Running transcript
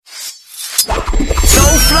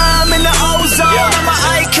fly, I'm in the ozone. I'm an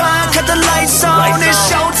icon, cut the lights on. It's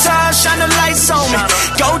showtime, shine the lights on me.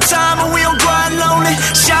 Go time and we don't grind lonely.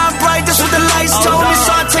 Shine bright, that's what the lights told me.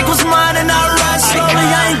 So I take what's mine and I ride slowly.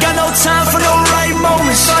 I ain't got no time for no right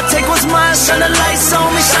moments. So I take what's mine, shine the lights on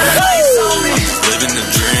me. Shine the lights on me. Living the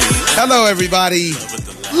dream. Hello, everybody.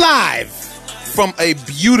 Live from a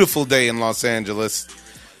beautiful day in Los Angeles.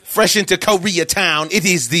 Fresh into Koreatown, it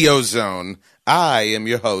is the Ozone. I am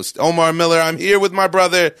your host, Omar Miller. I'm here with my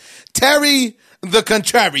brother, Terry the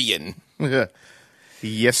Contrarian.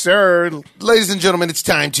 Yes, sir. Ladies and gentlemen, it's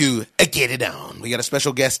time to get it on. We got a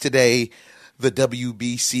special guest today, the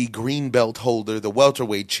WBC green belt holder, the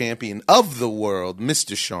welterweight champion of the world,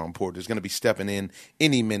 Mr. Shawn Porter, is going to be stepping in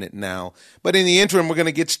any minute now. But in the interim, we're going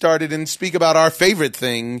to get started and speak about our favorite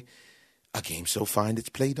thing, a game so fine it's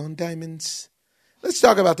played on diamonds. Let's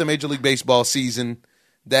talk about the Major League Baseball season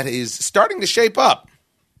that is starting to shape up.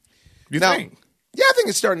 You think? Yeah, I think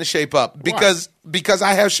it's starting to shape up because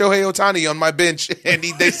I have Shohei Ohtani on my bench, and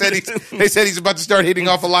they said he's about to start hitting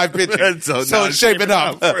off a live pitcher. so it's shaping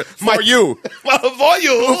up for you.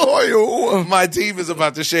 For you. My team is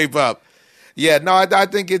about to shape up. Yeah, no, I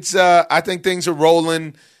think it's. I think things are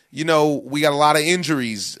rolling. You know, we got a lot of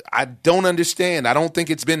injuries. I don't understand. I don't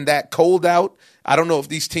think it's been that cold out. I don't know if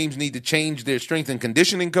these teams need to change their strength and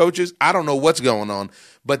conditioning coaches. I don't know what's going on,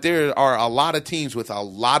 but there are a lot of teams with a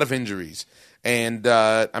lot of injuries. And,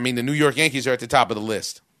 the New York Yankees are at the top of the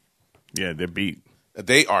list. Yeah, they're beat.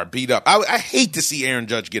 They are beat up. I hate to see Aaron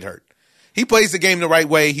Judge get hurt. He plays the game the right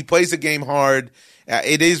way. He plays the game hard.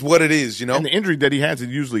 It is what it is, you know. And the injury that he has, it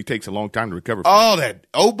usually takes a long time to recover from. Oh, that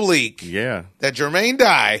oblique. Yeah. That Jermaine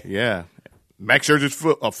die. Yeah. Max Scherzer's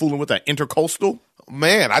fooling with that intercoastal.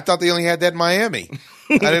 Man, I thought they only had that in Miami.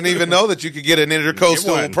 I didn't even know that you could get an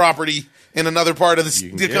intercoastal property in another part of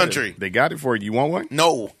the country. It. They got it for you. You want one?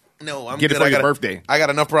 No, I'm get good. it for your birthday. I got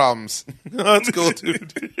enough problems. That's cool,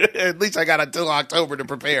 dude. At least I got until October to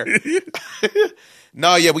prepare.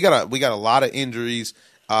 No, yeah, we got a lot of injuries.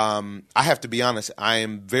 I have to be honest. I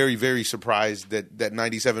am very, very surprised that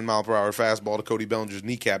 97 mile per hour fastball to Cody Bellinger's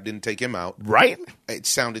kneecap didn't take him out. Right? It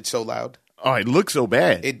sounded so loud. Oh, it looked so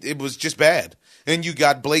bad. It was just bad. And you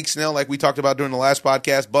got Blake Snell, like we talked about during the last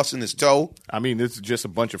podcast, busting his toe. I mean, this is just a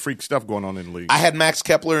bunch of freak stuff going on in the league. I had Max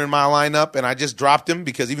Kepler in my lineup, and I just dropped him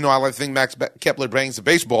because even though I like to think Max Kepler brings the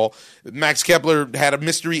baseball, Max Kepler had a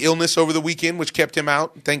mystery illness over the weekend, which kept him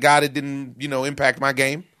out. Thank God it didn't, impact my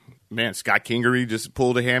game. Man, Scott Kingery just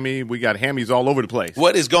pulled a hammy. We got hammies all over the place.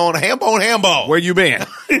 What is going on? Hambo? Where you been?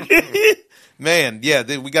 Man, yeah,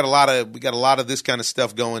 we got a lot of this kind of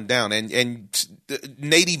stuff going down, and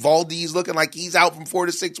Nate Eovaldi's looking like he's out from 4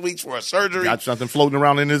 to 6 weeks for a surgery. Got something floating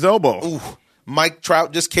around in his elbow. Ooh, Mike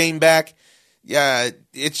Trout just came back. Yeah,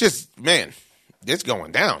 it's just, man, it's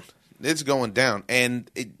going down. It's going down, and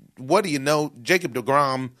what do you know? Jacob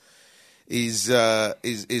deGrom is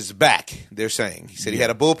back. They're saying he said he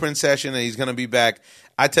had a bullpen session and he's going to be back.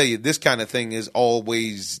 I tell you, this kind of thing is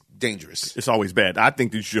always dangerous. It's always bad. I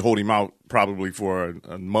think you should hold him out probably for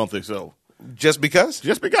a month or so. Just because?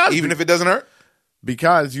 Just because. Even if it doesn't hurt?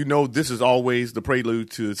 Because, this is always the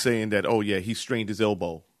prelude to saying that, oh, yeah, he strained his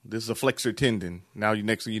elbow. This is a flexor tendon. Now,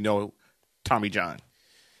 next thing you know, Tommy John.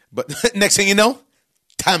 But next thing you know,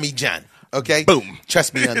 Tommy John. Okay? Boom.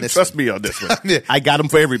 Trust me on this Trust me on this one. I got him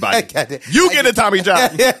for everybody. You get a Tommy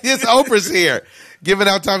John. It's Oprah's here, giving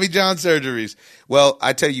out Tommy John surgeries. Well,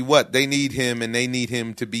 I tell you what, they need him, and they need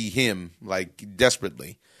him to be him, like,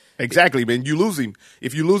 desperately. Exactly, man. You lose him.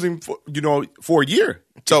 If you lose him, for a year,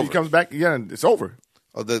 it's over. He comes back, it's over.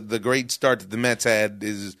 Oh, the great start that the Mets had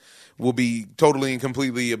will be totally and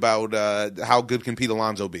completely about how good can Pete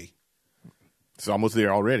Alonso be. It's almost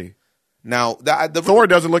there already. Now, the Thor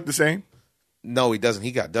doesn't look the same. No, he doesn't.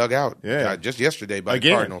 He got dug out just yesterday by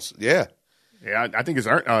the Cardinals. Yeah. Yeah, I think his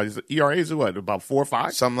ERA is what, about 4 or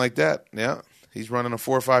 5? Something like that, yeah. He's running a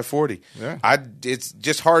 4.540. Yeah. It's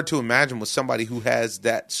just hard to imagine with somebody who has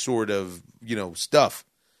that sort of, stuff.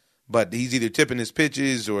 But he's either tipping his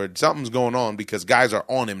pitches or something's going on because guys are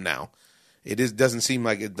on him now. Doesn't seem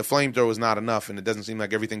like the flamethrower is not enough, and it doesn't seem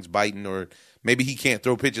like everything's biting, or maybe he can't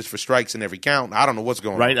throw pitches for strikes in every count. I don't know what's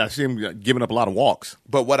going on. Right, I see him giving up a lot of walks.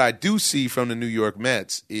 But what I do see from the New York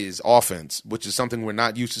Mets is offense, which is something we're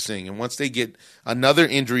not used to seeing. And once they get another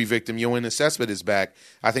injury victim, Yoenis Cespedes is back,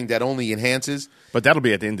 I think that only enhances. But that'll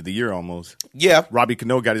be at the end of the year almost. Yeah. Robbie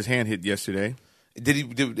Cano got his hand hit yesterday. Are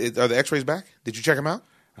the x-rays back? Did you check him out?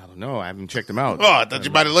 I don't know. I haven't checked him out. Oh, I thought you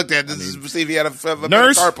might have looked at this to see if he had a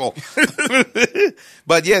nurse carpal.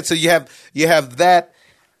 But yeah, so you have that.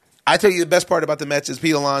 I tell you the best part about the Mets is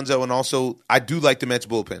Pete Alonso, and also I do like the Mets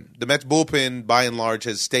bullpen. The Mets bullpen, by and large,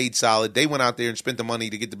 has stayed solid. They went out there and spent the money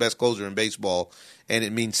to get the best closer in baseball, and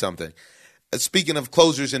it means something. Speaking of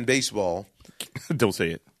closers in baseball, don't say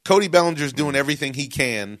it. Cody Bellinger's doing everything he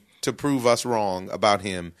can to prove us wrong about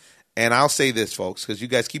him. And I'll say this, folks, because you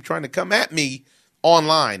guys keep trying to come at me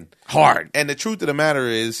online hard. And the truth of the matter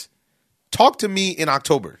is, talk to me in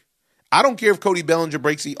October. I don't care if Cody Bellinger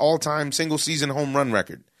breaks the all-time single-season home run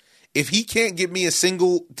record. If he can't get me a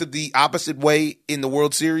single to the opposite way in the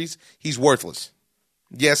World Series, he's worthless.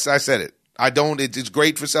 Yes, I said it. I don't. It's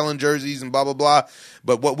great for selling jerseys and blah, blah, blah.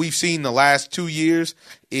 But what we've seen the last 2 years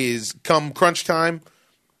is come crunch time,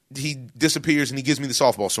 he disappears and he gives me the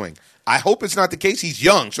softball swing. I hope it's not the case. He's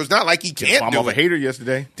young, so it's not like he can't bomb do off it. A hater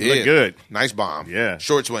yesterday. Did. Looked good. Nice bomb. Yeah.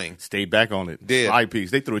 Short swing. Stayed back on it. Did. Slide piece.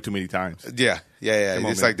 They threw it too many times. Yeah. Come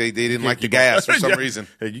on, It's man. like they didn't like the gas for some Yeah. reason.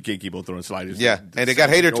 Hey, you can't keep on throwing sliders. Yeah. And they got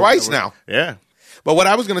Hader twice now. Yeah. But what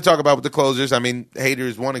I was going to talk about with the closers, I mean, Hader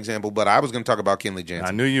is one example, but I was going to talk about Kenley Jansen.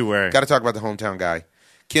 I knew you were. Got to talk about the hometown guy.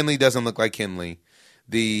 Kenley doesn't look like Kenley.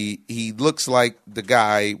 He looks like the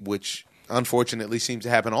guy, which unfortunately seems to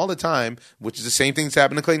happen all the time, which is the same thing that's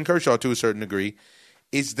happened to Clayton Kershaw to a certain degree,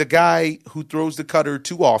 is the guy who throws the cutter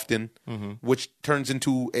too often, which turns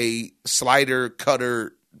into a slider,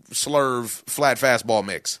 cutter, slurve, flat fastball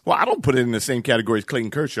mix. Well, I don't put it in the same category as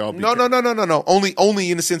Clayton Kershaw. No.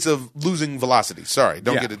 Only in the sense of losing velocity. Sorry,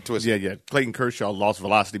 don't get it twisted. Yeah. Clayton Kershaw lost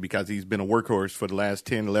velocity because he's been a workhorse for the last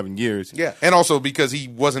 10, 11 years. Yeah, and also because he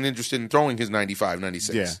wasn't interested in throwing his 95,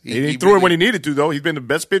 96. Yeah, he threw it when he needed to, though. He's been the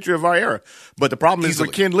best pitcher of our era. But the problem is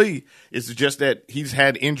with Ken Lee is just that he's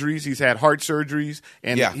had injuries, he's had heart surgeries,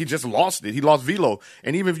 and he just lost it. He lost velo.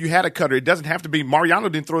 And even if you had a cutter, it doesn't have to be. Mariano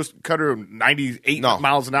didn't throw his cutter 98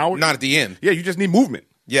 miles an hour. Not at the end. Yeah, you just need movement.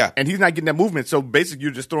 Yeah. And he's not getting that movement. So basically,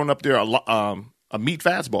 you're just throwing up there a meat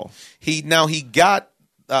fastball. He got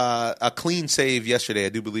a clean save yesterday. I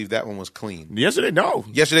do believe that one was clean.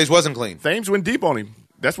 Yesterday's wasn't clean. Thames went deep on him.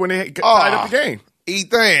 That's when they tied up the game.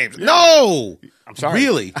 Thames. Yeah. No. I'm sorry.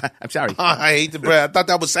 Really? I'm sorry. I hate to brag. I thought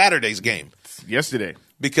that was Saturday's game. Yesterday.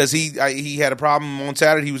 Because he had a problem on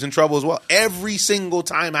Saturday. He was in trouble as well. Every single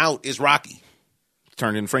time out is Rocky.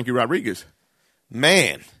 Turned in Frankie Rodriguez.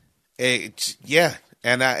 Man. Yeah.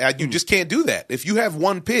 And you just can't do that. If you have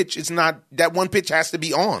one pitch, it's not that one pitch has to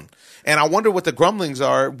be on. And I wonder what the grumblings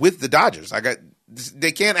are with the Dodgers.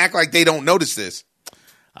 They can't act like they don't notice this.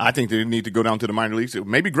 I think they need to go down to the minor leagues.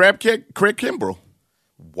 Maybe grab Craig Kimbrell.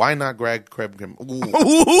 Why not grab Craig Kimbrell?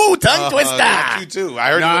 Ooh, tongue twister. You too.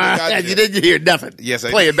 I heard you didn't hear nothing. Yes,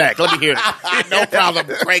 Play it back. Let me hear it. No problem,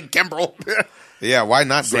 Craig Kimbrell. Yeah, why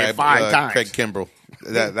not grab Craig Kimbrell?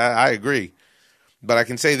 That I agree. But I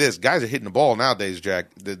can say this: guys are hitting the ball nowadays,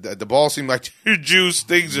 Jack. The ball seems like juice.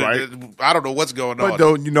 Things are. Right. I don't know what's going on. But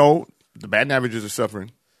though, the batting averages are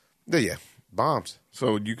suffering. Yeah, bombs.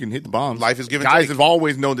 So you can hit the bombs. Life is given. Guys have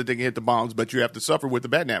always known that they can hit the bombs, but you have to suffer with the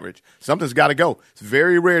batting average. Something's got to go. It's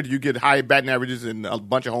very rare that you get high batting averages and a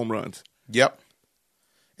bunch of home runs. Yep.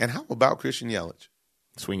 And how about Christian Yelich?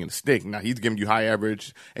 Swinging the stick. Now, he's giving you high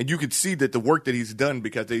average. And you could see that the work that he's done,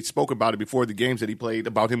 because they spoke about it before the games that he played,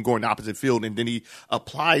 about him going to opposite field, and then he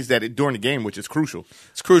applies that during the game, which is crucial.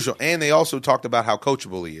 It's crucial. And they also talked about how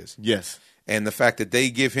coachable he is. Yes. And the fact that they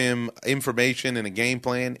give him information and a game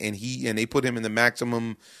plan, and they put him in the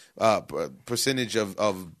maximum percentage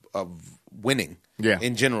of winning. Yeah.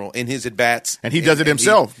 In general, in his at-bats. And he does it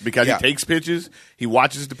himself because he takes pitches, he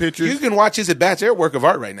watches the pitches. You can watch his at-bats. They're a work of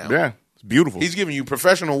art right now. Yeah, it's beautiful. He's giving you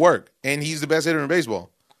professional work, and he's the best hitter in baseball.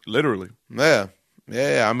 Literally. Yeah.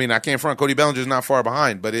 I mean, I can't front. Cody Bellinger's not far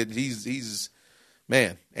behind, but he's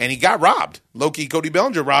man. And he got robbed. Low-key, Cody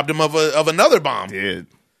Bellinger robbed him of another bomb. Did.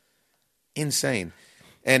 Insane.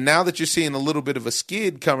 And now that you're seeing a little bit of a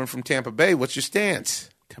skid coming from Tampa Bay, what's your stance?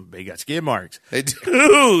 Tampa Bay got skid marks. They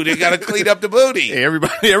do. They got to clean up the booty. Hey,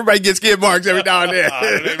 everybody gets skid marks every now and then. I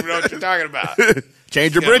don't even know what you're talking about.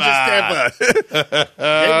 Change your bridges, Tampa.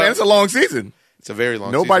 Hey, man, it's a long season. It's a very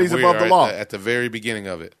long Nobody's season. above the law. At the very beginning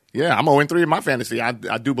of it. Yeah, I'm 0-3 in my fantasy. I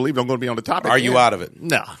do believe I'm going to be on the top. Are you out of it?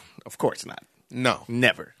 No, of course not. No.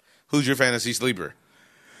 Never. Who's your fantasy sleeper?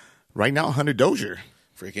 Right now, Hunter Dozier.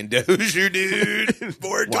 Freaking Dozier, dude.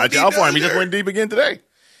 Watch out for him. He just went deep again today.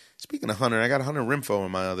 Speaking of Hunter, I got Hunter Renfroe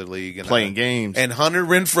in my other league. And playing games. And Hunter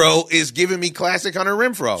Renfroe is giving me classic Hunter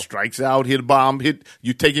Renfroe. Strikes out, hit a bomb,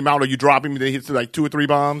 you take him out or you drop him, and then he hits like 2 or 3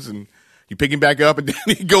 bombs, and you pick him back up, and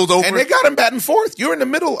then he goes over. And they got him batting fourth. You're in the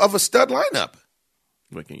middle of a stud lineup.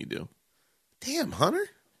 What can you do? Damn, Hunter.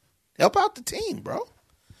 Help out the team, bro.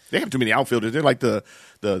 They have too many outfielders. They're like the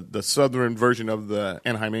southern version of the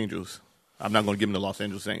Anaheim Angels. I'm not going to give them the Los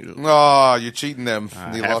Angeles Angels. Oh, you're cheating them.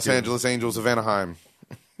 The Los Angeles Angels of Anaheim,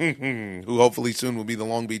 who hopefully soon will be the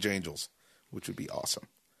Long Beach Angels, which would be awesome.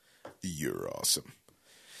 You're awesome.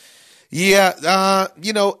 Yeah,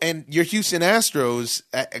 and your Houston Astros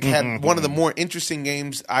had one of the more interesting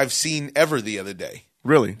games I've seen ever the other day.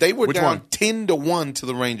 Really? They were Which down one? 10-1 to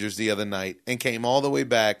the Rangers the other night and came all the way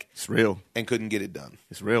back. It's real. And couldn't get it done.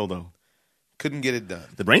 It's real, though. Couldn't get it done.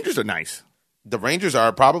 The Rangers are nice. The Rangers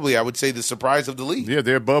are probably, I would say, the surprise of the league. Yeah,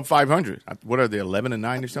 they're above 500. What are they,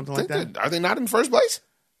 11-9 or something like that? Are they not in first place?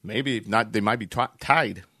 Maybe not. They might be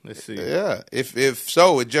tied. Let's see. Yeah. If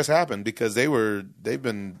so, it just happened because they've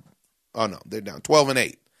been. Oh no, they're down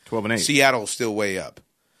 12-8. 12-8. Seattle's still way up,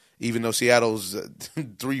 even though Seattle's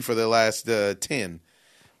 3 for their last 10,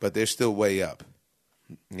 but they're still way up.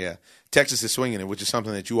 Yeah, Texas is swinging it, which is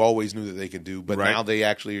something that you always knew that they could do, but now they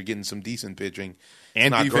actually are getting some decent pitching. It's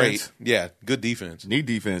and not defense. Great. Yeah, good defense. Need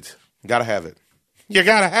defense. Gotta have it. You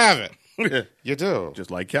gotta have it. You do.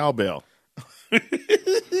 Just like cowbell.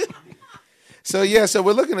 So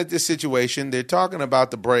we're looking at this situation. They're talking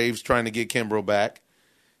about the Braves trying to get Kimbrel back.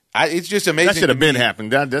 It's just amazing. That should have been happening.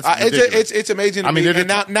 That's it's amazing. I mean,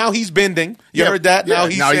 and now he's bending. You heard that? Now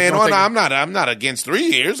he's saying, "Oh no, I'm not against 3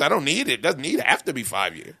 years. I don't need it. Doesn't have to be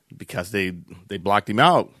 5 years." Because they blocked him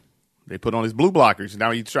out. They put on his blue blockers.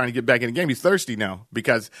 Now he's trying to get back in the game. He's thirsty now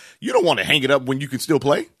because you don't want to hang it up when you can still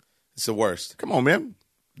play. It's the worst. Come on, man.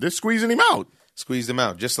 They're squeezing him out. Squeezed him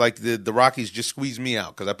out, just like the Rockies just squeezed me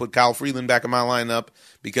out because I put Kyle Freeland back in my lineup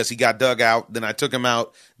because he got dug out. Then I took him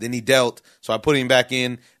out. Then he dealt, so I put him back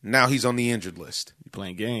in. Now he's on the injured list. You're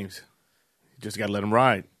playing games. You just got to let him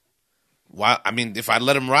ride. Why? I mean, if I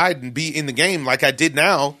let him ride and be in the game like I did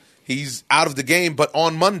now, he's out of the game, but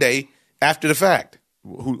on Monday after the fact.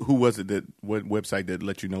 Who was it what website that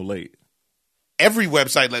let you know late? Every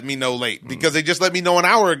website let me know late because they just let me know an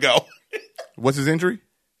hour ago. What's his injury?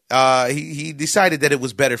 He decided that it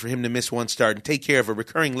was better for him to miss one start and take care of a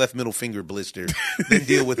recurring left middle finger blister than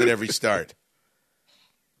deal with it every start.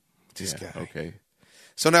 This guy. Okay.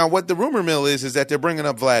 So now what the rumor mill is that they're bringing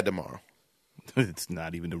up Vlad tomorrow. It's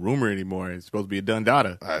not even a rumor anymore. It's supposed to be a done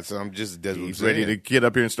data. So I'm just He's ready to get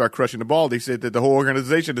up here and start crushing the ball. They said that the whole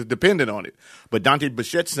organization is dependent on it. But Dante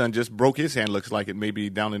Bichette's son just broke his hand, looks like it, maybe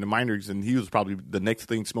down in the minors, and he was probably the next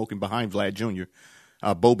thing smoking behind Vlad Jr.,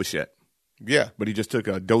 Bo Bichette. Yeah. But he just took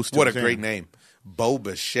a dose to What a his great hand. name. Bo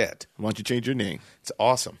Bichette. Why don't you change your name? It's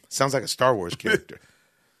awesome. Sounds like a Star Wars character.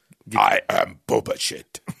 I am Bo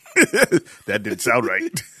Bichette. That didn't sound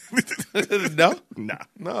right. No? Nah.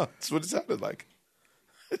 No, that's what it sounded like.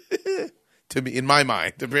 To me, in my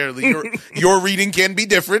mind. Apparently your reading can be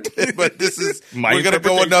different, but we're going to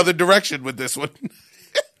go another direction with this one.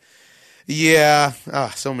 Yeah.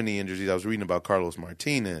 So many injuries. I was reading about Carlos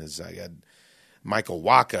Martinez. I got Michael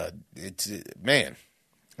Wacha. It's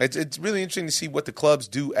really interesting to see what the clubs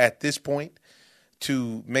do at this point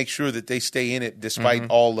to make sure that they stay in it despite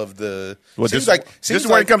all of the. Well, this is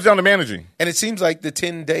where it comes down to managing, and it seems like the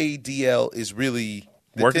 10-day DL is really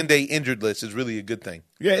the 10-day injured list is really a good thing.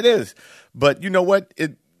 Yeah, it is. But you know what?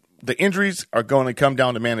 The injuries are going to come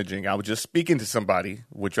down to managing. I was just speaking to somebody,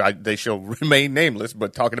 which they shall remain nameless,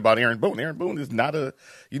 but talking about Aaron Boone. Aaron Boone is not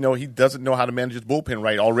he doesn't know how to manage his bullpen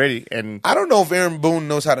right already. And I don't know if Aaron Boone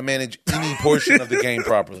knows how to manage any portion of the game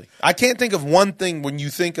properly. I can't think of one thing when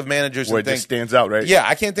you think of managers where it just stands out, right? Yeah,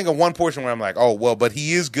 I can't think of one portion where I'm like, oh, well, but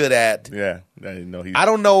he is good at. Yeah, I didn't know I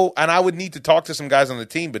don't know, and I would need to talk to some guys on the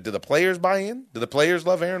team, but do the players buy in? Do the players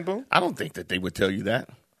love Aaron Boone? I don't think that they would tell you that.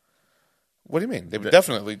 What do you mean? They would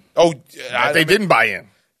definitely. Oh, they didn't buy in.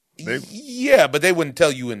 Yeah, but they wouldn't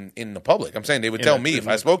tell you in the public. I'm saying they would tell me if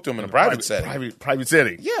I spoke to them in a private setting. Private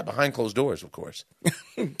setting. Yeah, behind closed doors, of course.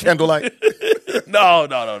 Candlelight. No,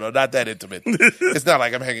 not that intimate. It's not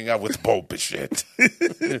like I'm hanging out with Bo Bichette.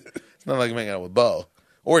 It's not like I'm hanging out with Bo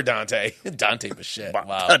or Dante. Dante Bichette.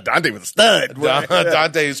 Wow, Dante was a stud.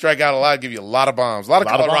 Dante strike out a lot, give you a lot of bombs, a lot of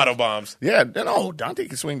Colorado bombs. Yeah, Dante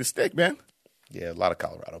can swing the stick, man. Yeah, a lot of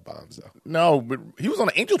Colorado bombs, though. No, but he was on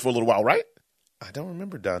the Angels for a little while, right? I don't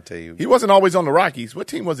remember Dante. He wasn't always on the Rockies. What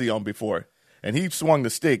team was he on before? And he swung the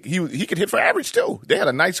stick. He could hit for average, too. They had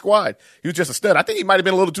a nice squad. He was just a stud. I think he might have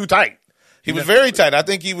been a little too tight. He was very tight. I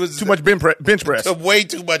think he was... Too much bench press. Way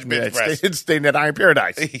too much bench press. Stayed in that Iron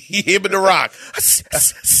Paradise. Him and the Rock.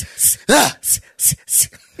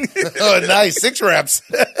 Oh, nice. 6 reps.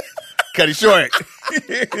 Cut it short.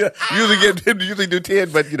 usually do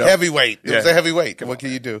 10, but heavyweight. It was a heavyweight. What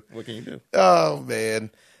can you do? What can you do? Oh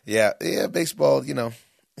man, yeah. Baseball.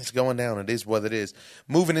 It's going down. It is what it is.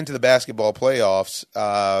 Moving into the basketball playoffs.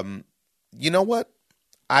 You know what?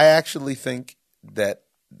 I actually think that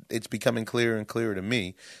it's becoming clearer and clearer to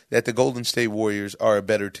me that the Golden State Warriors are a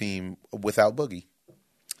better team without Boogie.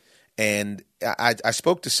 And I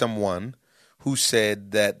spoke to someone who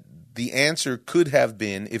said that the answer could have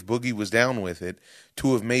been, if Boogie was down with it,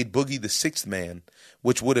 to have made Boogie the sixth man,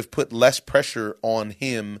 which would have put less pressure on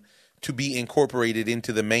him to be incorporated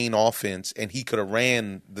into the main offense, and he could have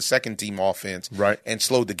ran the second team offense and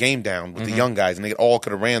slowed the game down with the young guys, and they all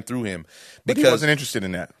could have ran through him. Because he wasn't interested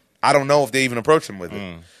in that. I don't know if they even approached him with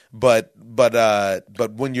it. But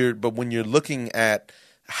when you're looking at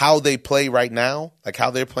how they play right now, like how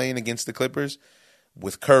they're playing against the Clippers,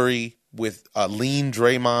 with Curry, with lean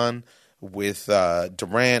Draymond, with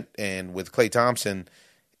Durant, and with Klay Thompson,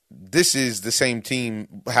 this is the same team.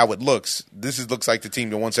 How it looks, looks like the team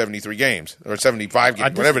that won 73 games or 75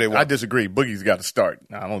 games, whatever they won. I disagree. Boogie's got to start.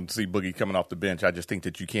 I don't see Boogie coming off the bench. I just think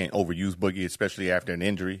that you can't overuse Boogie, especially after an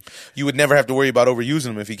injury. You would never have to worry about overusing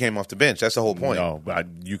him if he came off the bench. That's the whole point. No, but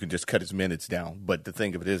you can just cut his minutes down. But the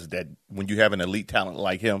thing of it is that when you have an elite talent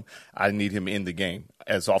like him, I need him in the game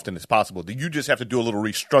as often as possible. You just have to do a little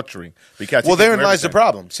restructuring. Because therein lies the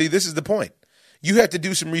problem. See, this is the point. You have to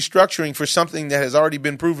do some restructuring for something that has already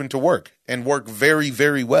been proven to work and work very,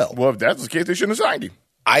 very well. Well, if that's the case, they shouldn't have signed him.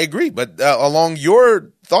 I agree, but along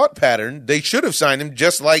your thought pattern, they should have signed him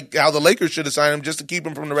just like how the Lakers should have signed him just to keep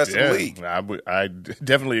him from the rest of the league. I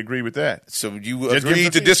definitely agree with that. So you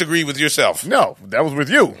agree to disagree with yourself? No, that was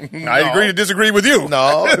with you. No. I agree to disagree with you.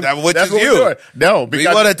 No, that's what you. No, because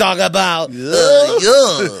we want to talk about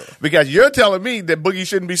because you're telling me that Boogie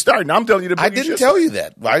shouldn't be starting. I'm telling you that Boogie I didn't tell you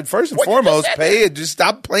that. First and foremost, just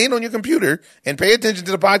stop playing on your computer and pay attention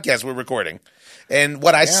to the podcast we're recording. And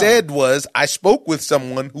what I said was I spoke with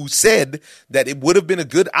someone who said that it would have been a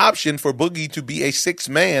good option for Boogie to be a sixth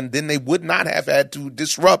man. Then they would not have had to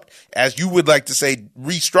disrupt, as you would like to say,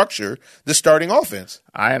 restructure the starting offense.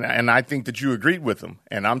 And I think that you agreed with him.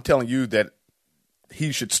 And I'm telling you that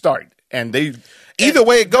he should start. And either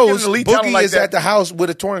way it goes, Boogie is at the house with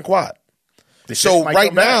a torn quad. So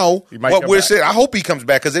right now, what we're saying, I hope he comes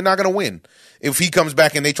back because they're not going to win if he comes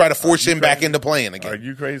back and they try to force him back into playing again. Are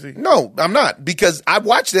you crazy? No, I'm not, because I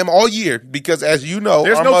watched them all year because, as you know,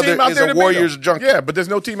 our mother is a Warriors junkie. Yeah, but there's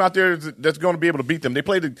no team out there that's going to be able to beat them. They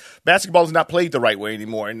play basketball is not played the right way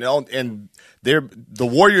anymore, and the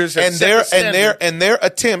Warriors have and their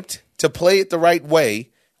attempt to play it the right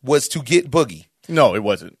way was to get Boogie. No, it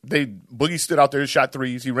wasn't. Boogie stood out there and shot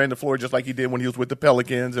threes. He ran the floor just like he did when he was with the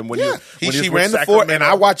Pelicans and when he ran the floor. And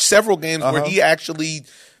I watched several games where he actually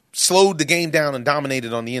slowed the game down and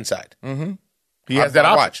dominated on the inside. Mm-hmm. He has that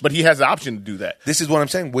option, but he has the option to do that. This is what I'm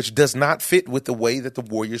saying, which does not fit with the way that the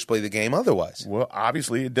Warriors play the game otherwise. Well,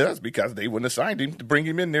 obviously it does, because they wouldn't have signed him to bring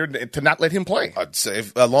him in there to not let him play. I'd say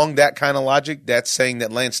if, along that kind of logic, that's saying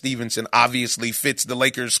that Lance Stevenson obviously fits the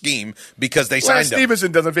Lakers' scheme because they signed him. Lance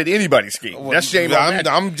Stevenson doesn't fit anybody's scheme. That's shame on that.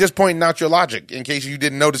 I'm just pointing out your logic in case you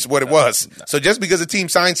didn't notice what it was. So just because a team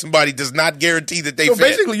signs somebody does not guarantee that they fit. So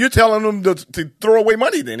basically you're telling them to throw away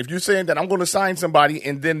money then. If you're saying that I'm going to sign somebody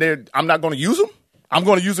and then I'm not going to use them? I'm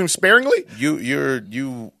going to use him sparingly. You're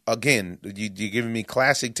giving me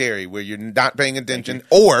classic Terry, where you're not paying attention,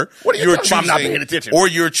 or you're choosing, I'm not paying attention, or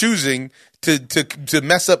you're choosing to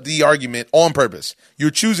mess up the argument on purpose. You're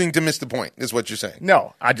choosing to miss the point. Is what you're saying.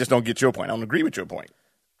 No, I just don't get your point. I don't agree with your point.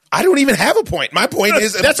 I don't even have a point. My point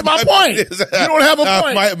is that's my point. You don't have a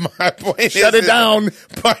point. My point Shut it down.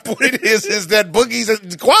 My point is that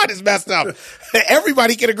Boogie's quad is messed up.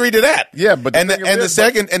 Everybody can agree to that. Yeah, but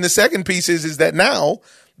the second piece is that now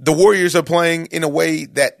the Warriors are playing in a way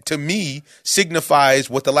that, to me, signifies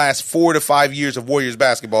what the last 4 to 5 years of Warriors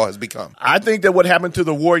basketball has become. I think that what happened to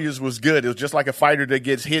the Warriors was good. It was just like a fighter that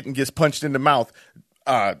gets hit and gets punched in the mouth.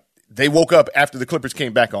 They woke up after the Clippers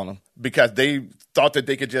came back on them because they thought that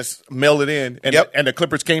they could just mail it in, and the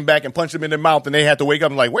Clippers came back and punched them in their mouth, and they had to wake up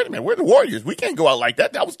and like, wait a minute, we're the Warriors. We can't go out like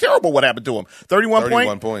that. That was terrible what happened to them.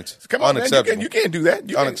 31 points. Come on, unacceptable. Man. You can't do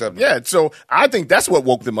that. Unacceptable. Yeah, so I think that's what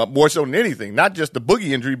woke them up more so than anything. Not just the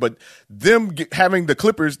Boogie injury, but them having the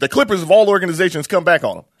Clippers of all organizations come back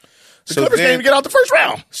on them. The Clippers can't even get out the first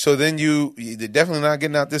round. So then they're definitely not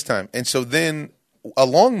getting out this time. And so then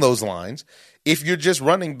along those lines, if you're just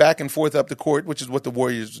running back and forth up the court, which is what the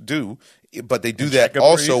Warriors do, but they do that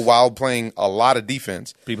also while playing a lot of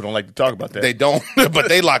defense. People don't like to talk about that. They don't, but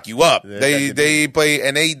they lock you up. They play,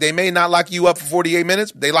 and they may not lock you up for 48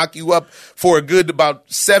 minutes. They lock you up for a good about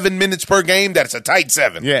 7 minutes per game. That's a tight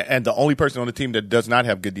 7. Yeah, and the only person on the team that does not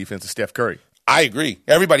have good defense is Steph Curry. I agree.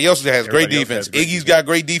 Everybody else has great defense. Iggy's got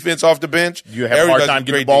great defense off the bench. You have a hard time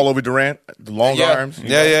getting the ball over Durant, the long arms.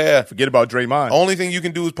 Yeah. Forget about Draymond. Only thing you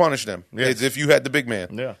can do is punish them. Is if you had the big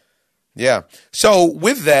man. Yeah. Yeah. So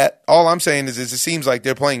with that, all I'm saying is it seems like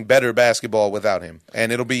they're playing better basketball without him,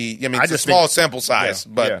 and it'll be. I mean, it's a small sample size,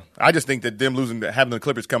 but I just think that them having the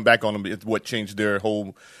Clippers come back on them is what changed their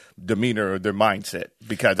whole demeanor or their mindset.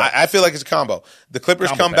 Because I feel like it's a combo. The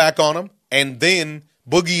Clippers come back on them, and then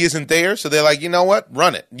Boogie isn't there, so they're like, you know what,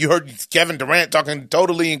 run it. You heard Kevin Durant talking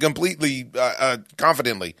totally and completely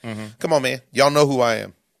confidently. Mm-hmm. Come on, man, y'all know who I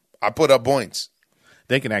am. I put up points.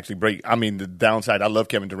 They can actually break. I mean, the downside, I love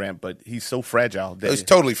Kevin Durant, but he's so fragile. He's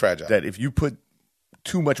totally fragile. That if you put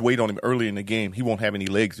too much weight on him early in the game, he won't have any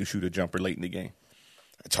legs to shoot a jumper late in the game.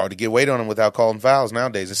 It's hard to get weight on him without calling fouls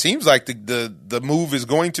nowadays. It seems like the move is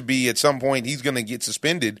going to be at some point he's going to get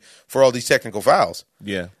suspended for all these technical fouls.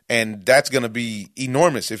 Yeah. And that's going to be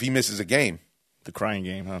enormous if he misses a game. The crying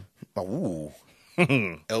game, huh? Ooh.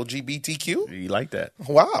 LGBTQ? You like that?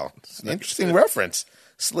 Wow. Interesting reference.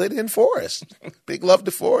 Slid in Forrest. Big love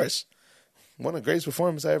to Forrest. One of the greatest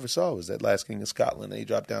performances I ever saw was that last King of Scotland. He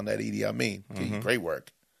dropped down that Idi Amin. Mm-hmm. Great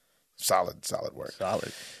work. Solid work.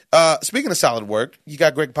 Solid. Speaking of solid work, you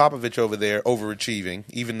got Greg Popovich over there overachieving,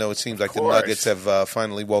 even though it seems like the Nuggets have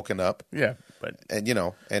finally woken up. Yeah, but and you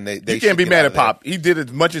you can't be mad at Pop. He did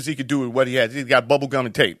as much as he could do with what he had. He's got bubble gum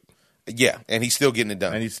and tape. Yeah, and he's still getting it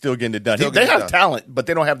done. They have talent, but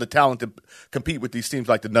they don't have the talent to compete with these teams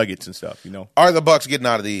like the Nuggets and stuff. Are the Bucks getting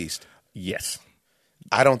out of the East? Yes.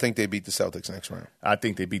 I don't think they beat the Celtics next round. I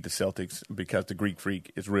think they beat the Celtics because the Greek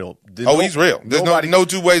Freak is real. He's real. There's no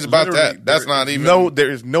two ways about that. That's not even. There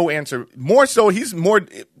is no answer. More so, he's more,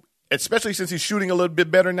 especially since he's shooting a little bit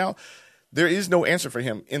better now. There is no answer for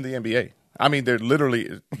him in the NBA. I mean, there's no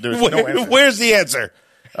answer. Where's the answer?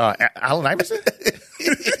 Allen Iverson?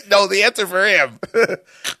 No, the answer for him.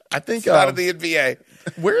 I think out of the NBA.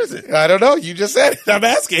 Where is it? I don't know. You just said it. I'm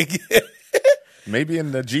asking. Maybe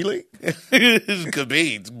in the G League? Could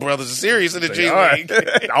be. Brothers are serious in the G League.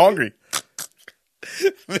 I'm hungry.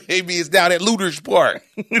 Maybe it's down at Looters Park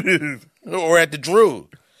or at the Drew.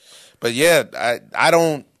 But yeah, I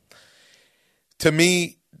don't. To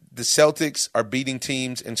me, the Celtics are beating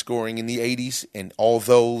teams and scoring in the 80s, and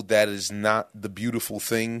although that is not the beautiful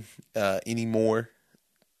thing anymore,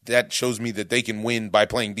 that shows me that they can win by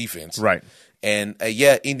playing defense. Right. And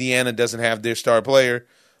Indiana doesn't have their star player,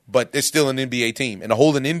 but it's still an NBA team. And to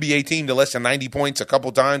hold an NBA team to less than 90 points a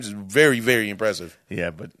couple times is very, very impressive. Yeah,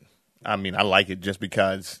 but I mean, I like it just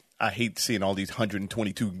because I hate seeing all these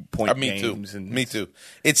 122-point games. Me too.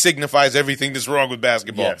 It signifies everything that's wrong with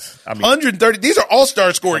basketball. Yes. I mean, 130. These are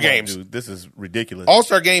all-star score games. Dude, this is ridiculous.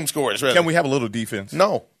 All-star game scores, really. Can we have a little defense?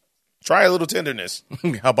 No. Try a little tenderness.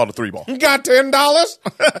 How about a 3-ball? You got $10?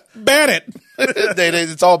 Ban it.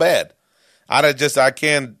 It's all bad. I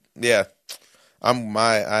can't, yeah.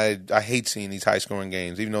 I hate seeing these high-scoring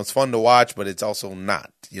games, even though it's fun to watch, but it's also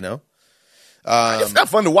not, it's not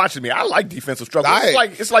fun to watch to me. I like defensive struggle.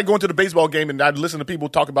 It's like going to the baseball game and I listen to people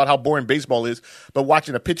talk about how boring baseball is, but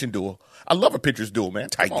watching a pitching duel. I love a pitcher's duel, man.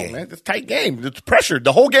 Tight game. Man. It's a tight game. It's pressure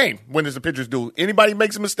the whole game when there's a pitcher's duel. Anybody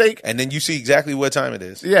makes a mistake. And then you see exactly what time it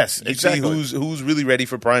is. Yes, you see who's really ready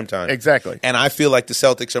for prime time. Exactly. And I feel like the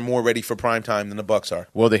Celtics are more ready for prime time than the Bucks are.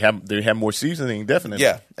 Well, they have more seasoning, definitely.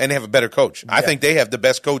 Yeah, and they have a better coach. Yeah. I think they have the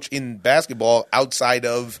best coach in basketball outside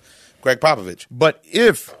of Greg Popovich. But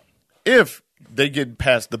if they get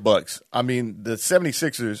past the Bucks, I mean, the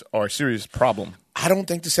 76ers are a serious problem. I don't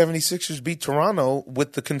think the 76ers beat Toronto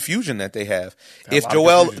with the confusion that they have. If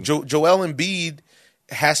Joel Embiid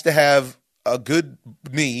has to have a good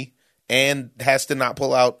knee and has to not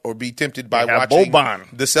pull out or be tempted by watching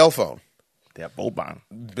the cell phone. They have Boban.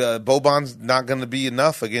 Boban's not going to be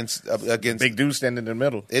enough against big dude standing in the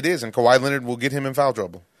middle. It is, and Kawhi Leonard will get him in foul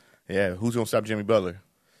trouble. Yeah, who's going to stop Jimmy Butler?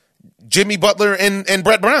 Jimmy Butler and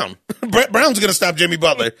Brett Brown. Brett Brown's going to stop Jimmy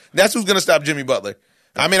Butler. That's who's going to stop Jimmy Butler.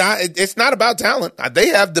 I mean, it's not about talent. They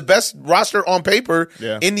have the best roster on paper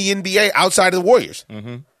in the NBA outside of the Warriors.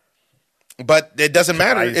 Mm-hmm. But it doesn't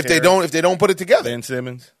matter if they don't put it together. Ben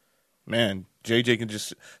Simmons, man, JJ can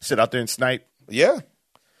just sit out there and snipe. Yeah,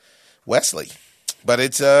 Wesley. But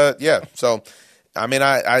it's So, I mean,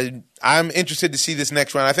 I'm interested to see this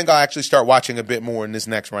next round. I think I'll actually start watching a bit more in this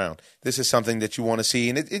next round. This is something that you want to see,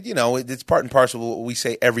 and it's part and parcel of what we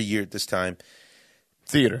say every year at this time.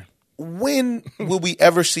 Theater. When will we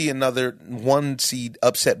ever see another 1 seed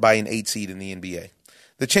upset by an 8 seed in the NBA?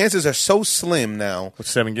 The chances are so slim now. With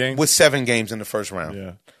 7 games? With 7 games in the first round.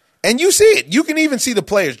 Yeah. And you see it. You can even see the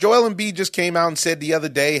players. Joel Embiid just came out and said the other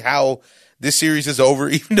day how this series is over,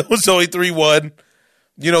 even though it's only 3-1.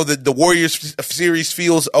 The Warriors series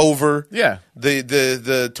feels over. Yeah.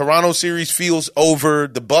 The Toronto series feels over.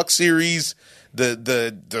 The Bucks series, the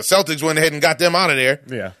Celtics went ahead and got them out of there.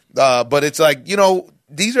 Yeah. But it's like,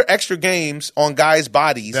 these are extra games on guys'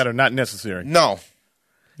 bodies that are not necessary. No.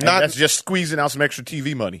 That's just squeezing out some extra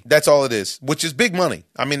TV money. That's all it is, which is big money.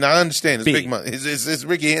 I mean, I understand it's big money. It's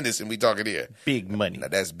Ricky Henderson we talking here. Big money. Now,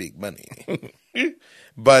 that's big money.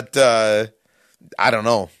 But I don't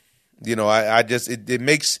know. You know, I just it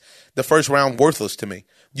makes the first round worthless to me.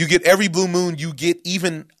 You get every blue moon, you get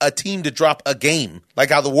even a team to drop a game, like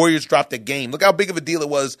how the Warriors dropped a game. Look how big of a deal it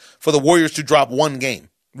was for the Warriors to drop one game.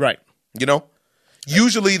 Right. You know?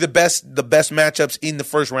 Usually the best matchups in the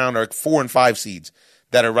first round are 4 and 5 seeds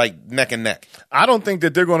that are right neck and neck. I don't think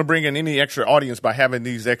that they're going to bring in any extra audience by having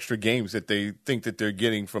these extra games that they think that they're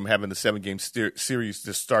getting from having the 7-game series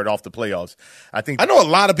to start off the playoffs. I know a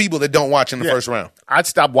lot of people that don't watch in the first round. I'd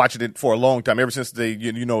stopped watching it for a long time, ever since they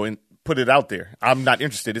put it out there. I'm not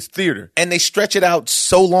interested. It's theater. And they stretch it out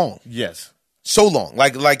so long. Yes. So long.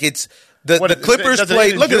 Like it's the Clippers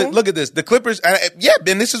played. Look at this. The Clippers.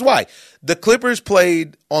 Ben, this is why. The Clippers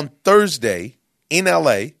played on Thursday in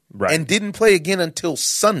L.A. Right. And didn't play again until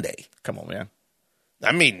Sunday. Come on, man.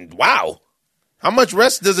 I mean, wow. How much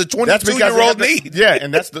rest does a 22-year-old need? Yeah,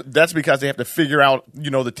 and that's because they have to figure out, the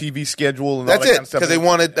TV schedule and all that kind of stuff. Because they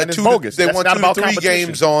wanted bogus. They want 2 to 3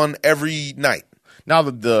 games on every night. Now,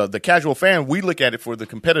 the casual fan, we look at it for the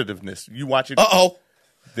competitiveness. You watch it. Uh-oh.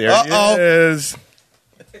 There it is.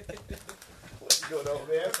 What's going on,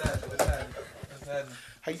 man? What's happening?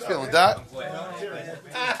 How you feeling, Doc?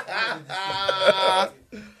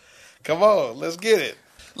 Come on, let's get it.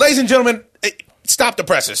 Ladies and gentlemen, stop the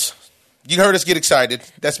presses. You heard us get excited.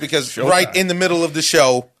 That's because Showtime. Right in the middle of the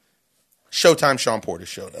show, Showtime Shawn Porter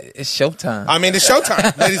showed up. It's Showtime. I mean, it's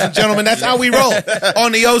Showtime, ladies and gentlemen. That's how we roll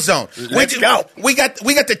on the Ozone. Let's go. We got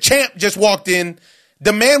the champ just walked in.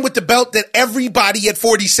 The man with the belt that everybody at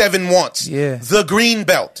 47 wants. Yeah. The green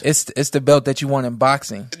belt. It's the belt that you want in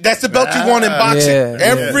boxing. That's the belt you want in boxing. Yeah,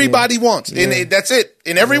 everybody wants. Yeah. And that's it.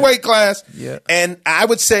 In every weight class. Yeah. And I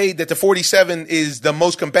would say that the 47 is the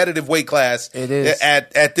most competitive weight class it is.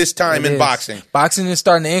 at this time in boxing. Boxing is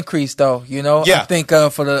starting to increase though, Yeah. I think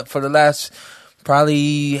for the last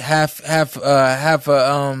probably half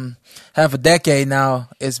a decade now,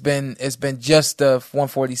 it's been just the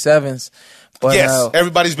 147s. But, yes,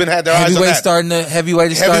 everybody's had their eyes on that.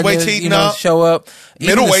 Heavyweight is starting to show up.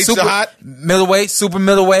 Middleweight's hot. Middleweight, super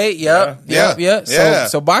middleweight. Yep.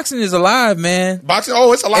 So boxing is alive, man. Boxing,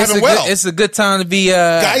 it's alive and well. It's a good time to be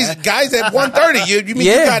guys at 130.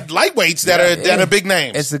 You got lightweights that are big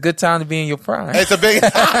names. It's a good time to be in your prime. It's a big.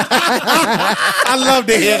 I love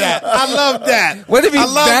to hear that. I love that. Would it be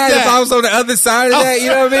bad if I was on the other side of that? You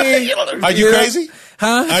know what I mean? Are you crazy?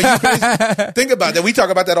 Huh? Are you crazy? Think about that. We talk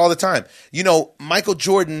about that all the time. Michael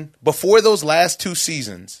Jordan, before those last 2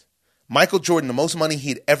 seasons, Michael Jordan, the most money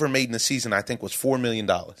he'd ever made in a season, I think, was $4 million.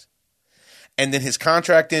 And then his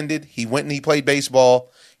contract ended. He went and he played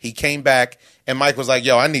baseball. He came back, and Mike was like,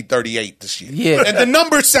 yo, I need 38 this year. Yeah. And the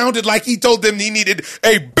number sounded like he told them he needed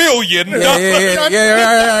 $1 billion.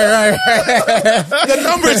 Right. The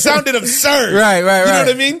number sounded absurd. Right. You know what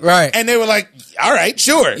I mean? Right. And they were like, all right,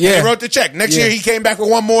 sure. Yeah. And he wrote the check. Next year, he came back with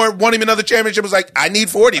one more, won him another championship, was like, I need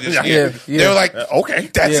 40 this year. Yeah. They were like, okay,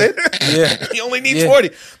 that's it. Yeah. He only needs 40.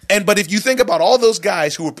 But if you think about all those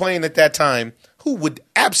guys who were playing at that time, who would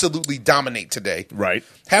absolutely dominate today, right?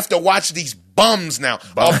 Have to watch these bums now.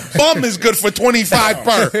 A bum is good for 25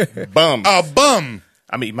 per. Bum. A bum.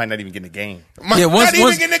 I mean, he might not even get in the game.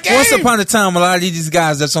 Once upon a time, a lot of these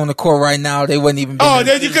guys that's on the court right now, they wouldn't even.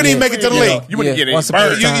 You couldn't even make it to the league. You wouldn't get in. You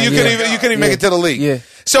couldn't even make it to the league. Yeah.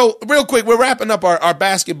 So, real quick, we're wrapping up our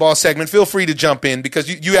basketball segment. Feel free to jump in because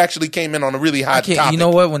you actually came in on a really hot topic. You know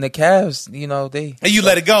what? When the Cavs, they and you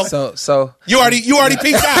let it go. So you already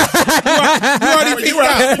peaked out. You already peaked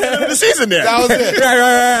out. The season there. That was it.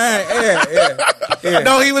 Right. Yeah.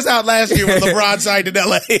 No, he was out last year when LeBron signed in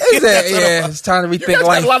LA. It's time to rethink. You guys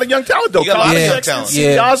got a lot of young talent though. You got a lot of young talent.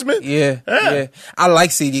 CD Osman. Yeah. I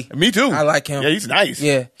like CD. Me too. I like him. Yeah, he's nice.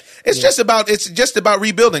 Yeah. It's just about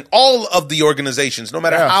rebuilding. All of the organizations, no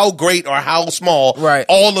matter how great or how small,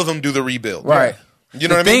 all of them do the rebuild. Right. You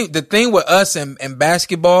know what I mean? The thing with us and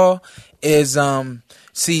basketball is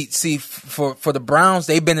see for the Browns,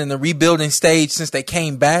 they've been in the rebuilding stage since they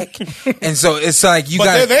came back. And so it's like but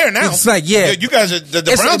they're there now. It's like you guys are the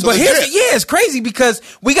Browns. But it's crazy because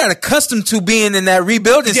we got accustomed to being in that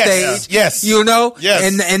rebuilding stage. Yes.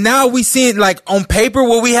 Yes. And now we see it like on paper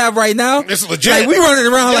what we have right now. It's legit. Like we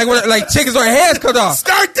running around like chickens with our heads cut off.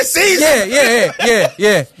 Start the season.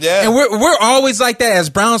 Yeah. And we're always like that as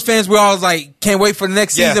Browns fans. We're always like can't wait for the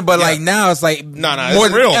next season. But like now it's like more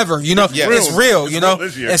than ever. It's real.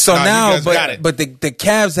 this year. And so now, you guys got it. but the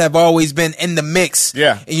Cavs have always been in the mix.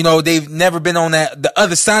 Yeah. You know, they've never been on the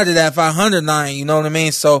other side of that 500 line. You know what I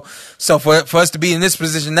mean? So for us to be in this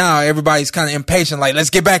position now, everybody's kind of impatient. Like, let's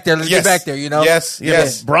get back there. Let's get back there. You know?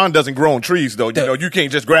 Yes. Bron doesn't grow on trees, though. You know, you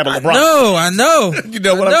can't just grab a LeBron. I know. You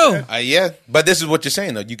know what I'm saying? Yeah, but this is what you're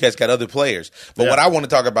saying, though. You guys got other players. But what I want to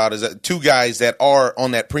talk about is two guys that are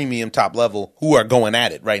on that premium top level who are going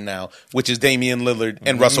at it right now, which is Damian Lillard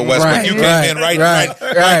and Russell Westbrook. Right, you came in right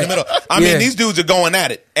in the middle. I mean, these dudes are going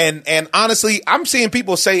at it. And honestly, I'm seeing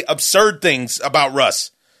people say absurd things about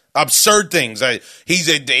Russ. Absurd things.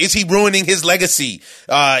 Is he ruining his legacy?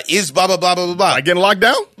 Is blah, blah, blah, blah, blah, blah. Like getting locked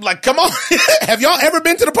down? Like, come on. Have y'all ever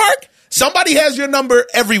been to the park? Somebody has your number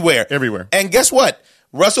everywhere. Everywhere. And guess what?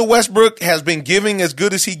 Russell Westbrook has been giving as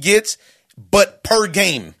good as he gets, but per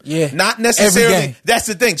game. Yeah. Not necessarily. Every game. That's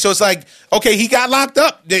the thing. So it's like, okay, he got locked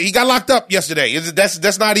up. He got locked up yesterday.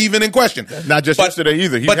 That's not even in question. Not just yesterday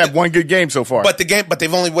either. He's had one good game so far. But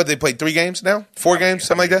they've only, they played 3 games now? 4 games?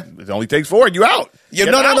 Something like that? It only takes 4 and you out. Yeah,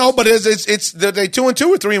 no. But it's they 2-2 or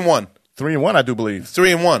 3-1? 3-1, I do believe.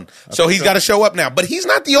 3-1. So he's got to show up now. But he's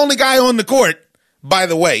not the only guy on the court. By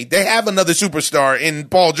the way, they have another superstar in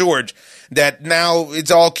Paul George that now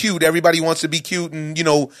it's all cute. Everybody wants to be cute and,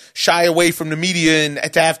 shy away from the media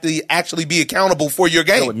and to have to actually be accountable for your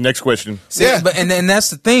game. So, next question. Yeah. But and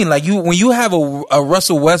that's the thing. Like when you have a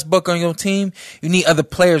Russell Westbrook on your team, you need other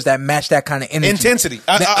players that match that kind of energy. Intensity.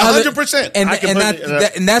 100%.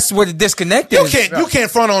 And that's where the disconnect is. You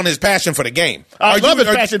can't front on his passion for the game. I love his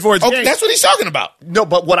passion for his game. That's what he's talking about. No,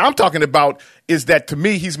 but what I'm talking about is that to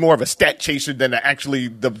me he's more of a stat chaser than actually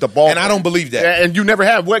the ball. And I don't believe that. And you never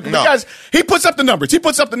have. Because he puts up the numbers.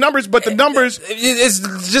 But the numbers.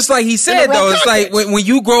 It's just like he said though. It's like when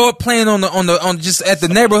you grow up playing on just at the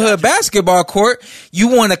neighborhood basketball court, you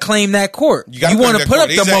want to claim that court. You want to put up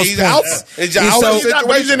the most points. He's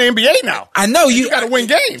in the NBA now. I know you got to win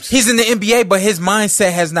games. He's in the NBA, but his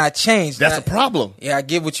mindset has not changed. That's a problem. Yeah, I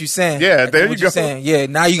get what you're saying. Yeah, there you go. Yeah,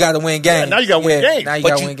 now you got to win games. Now you got to win games. Now you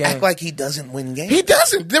got to win games. Act like he doesn't win games. He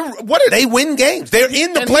doesn't. They win games. They're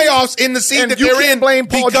in the playoffs in the seed that they're in blame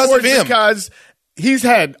Paul because George of him. Because he's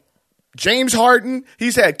had James Harden,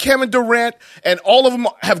 he's had Kevin Durant, and all of them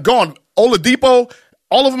have gone. Oladipo,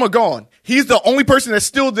 all of them are gone. He's the only person that's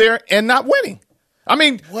still there and not winning. I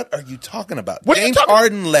mean, what are you talking about? James James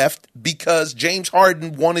Harden left because James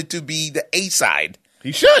Harden wanted to be the A side.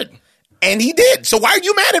 He should. And he did. So why are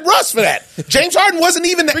you mad at Russ for that? James Harden wasn't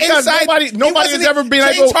even the A side. Nobody has ever been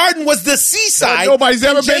able. James Harden was the C side. Nobody's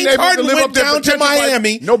ever been able to live up to down to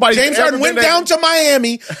Miami. James Harden went down to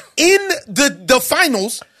Miami in the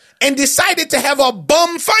finals and decided to have a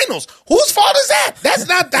bum finals. Whose fault is that? That's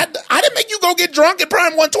not that. I didn't make you go get drunk at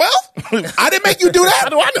Prime 112. I didn't make you do that. How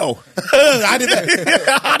do I know? I didn't.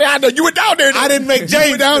 How did I know? You were down there. I didn't make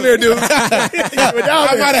James down there, dude.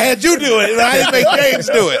 I might have had you do it. I didn't make James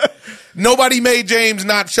do it. Nobody made James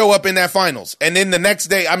not show up in that finals. And then the next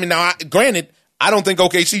day, granted, I don't think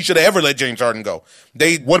OKC should have ever let James Harden go.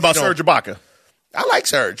 What about Serge Ibaka? I like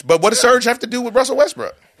Serge, but what does Serge have to do with Russell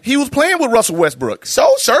Westbrook? He was playing with Russell Westbrook.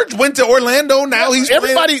 So Serge went to Orlando. Now he's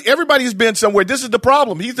everybody's been somewhere. This is the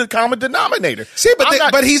problem. He's the common denominator. See,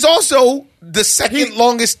 but he's also the second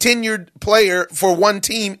longest tenured player for one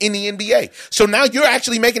team in the NBA. So now you're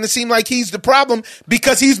actually making it seem like he's the problem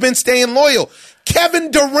because he's been staying loyal. Kevin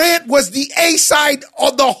Durant was the A side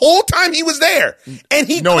the whole time he was there, and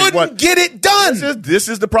he couldn't get it done. This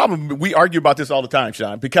is the problem. We argue about this all the time,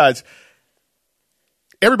 Shawn, because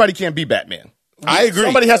everybody can't be Batman. I agree.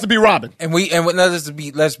 Somebody has to be Robin.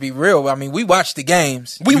 Let's be real. I mean, we watch the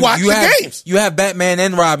games. We watch the games. You have Batman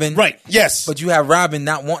and Robin. Right. Yes. But you have Robin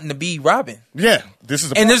not wanting to be Robin. Yeah. This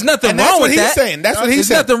is and there's nothing wrong with that. That's what he's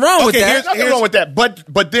saying. There's nothing wrong with that. There's nothing wrong with that.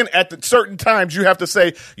 But then at certain times you have to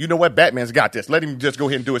say, you know what, Batman's got this. Let him just go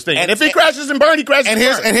ahead and do his thing. And if he crashes and burns, he crashes and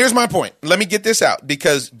burns. And here's my point. Let me get this out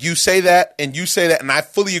because you say that, and I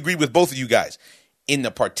fully agree with both of you guys. In the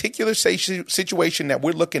particular situation that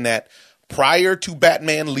we're looking at, prior to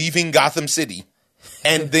Batman leaving Gotham City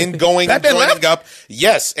and then going and joining up.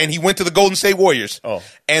 Yes, and he went to the Golden State Warriors. Oh.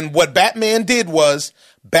 And what Batman did was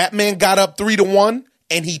Batman got up 3-1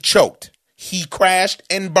 and he choked. He crashed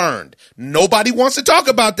and burned. Nobody wants to talk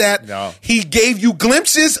about that. No. He gave you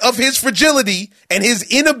glimpses of his fragility and his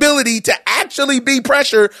inability to actually be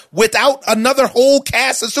pressure without another whole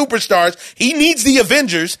cast of superstars. He needs the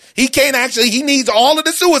Avengers. He needs all of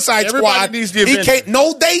the Suicide Squad. Everybody needs the Avengers.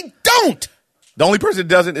 No, they don't. The only person that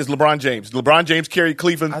doesn't is LeBron James. LeBron James carried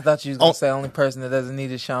Cleveland. I thought you was going to say the only person that doesn't need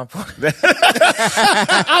is Shawn Porter.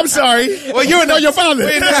 I'm sorry. Well, you know your father.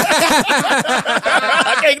 I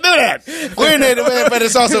can't do that. But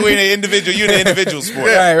it's also we're in an individual. You're in an individual sport.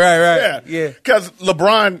 Right. Yeah. Because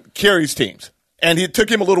LeBron carries teams. And it took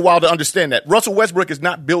him a little while to understand that. Russell Westbrook is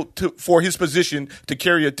not built for his position to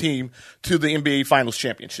carry a team to the NBA Finals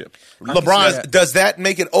championship. Does that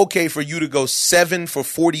make it okay for you to go 7 for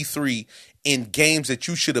 43 in games that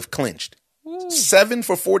you should have clinched? 7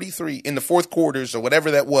 for 43 in the fourth quarters or whatever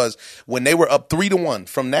that was when they were up 3-1.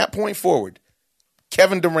 From that point forward,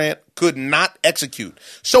 Kevin Durant could not execute.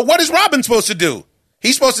 So what is Robin supposed to do?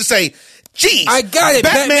 He's supposed to say, geez, I got it.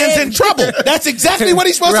 Batman's in trouble. That's exactly what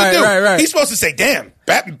he's supposed to do. Right. He's supposed to say, damn,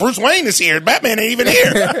 Bruce Wayne is here. Batman ain't even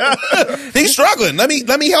here. He's struggling. Let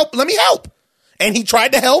me help. And he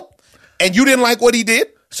tried to help, and you didn't like what he did.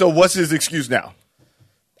 So what's his excuse now?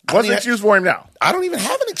 What's the excuse for him now? I don't even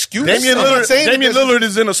have an excuse. Damian Lillard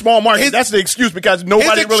is in a small market. That's the excuse because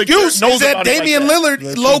nobody really knows that Damian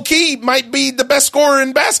Lillard, low-key, might be the best scorer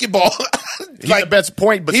in basketball. He's the best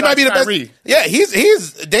point, but he might be the best. Yeah,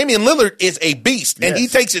 he's Damian Lillard is a beast, and he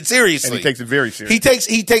takes it seriously. And he takes it very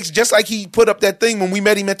seriously. He takes just like he put up that thing when we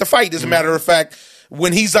met him at the fight, as a matter of fact.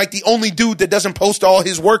 When he's like the only dude that doesn't post all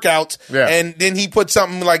his workouts, and then he put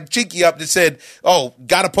something like cheeky up that said, "Oh,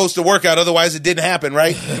 gotta post a workout, otherwise it didn't happen."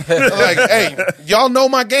 Right? Like, hey, y'all know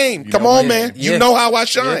my game. Come on, man. You know how I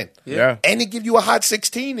shine. Yeah. And they give you a hot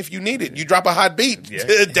 16 if you need it. You drop a hot beat.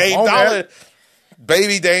 Dame Dollar,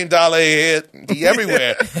 baby Dame Dollar, he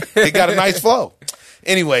everywhere. He got a nice flow.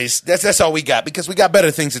 Anyways, that's all we got because we got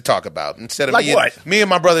better things to talk about instead of me and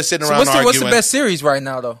my brother sitting around arguing. What's the best series right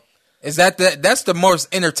now, though? Is that's the most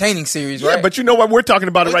entertaining series, right? Yeah, but you know what? We're talking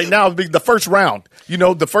about it right now. The first round. You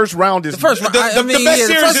know, the first round is the best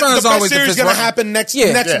series is going to happen next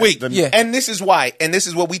week. And this is why. And this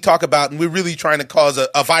is what we talk about. And we're really trying to cause a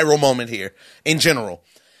viral moment here in general.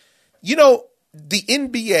 You know, the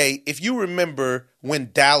NBA, if you remember when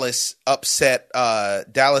Dallas upset,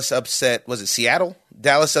 was it Seattle?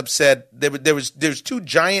 Dallas upset, there's 2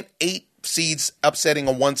 giant 8 seeds upsetting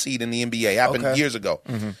a 1 seed in the NBA. Happened years ago.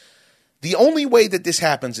 Mm-hmm. The only way that this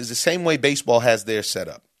happens is the same way baseball has theirs set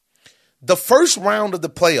up. The first round of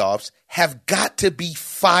the playoffs have got to be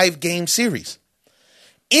 5-game series.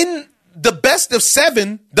 In the best of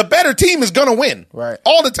 7, the better team is going to win. Right.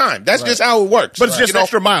 All the time. That's just how it works. But it's just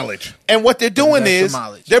extra mileage. And what they're doing is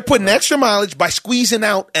they're putting extra mileage by squeezing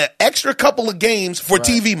out an extra couple of games for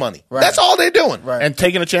TV money. Right. That's all they're doing. Right. And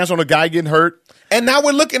taking a chance on a guy getting hurt. And now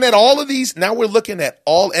we're looking at all of these. Now we're looking at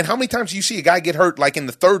and how many times do you see a guy get hurt like in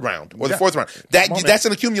the 3rd round or the 4th round? That's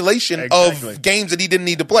an accumulation of games that he didn't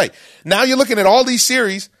need to play. Now you're looking at all these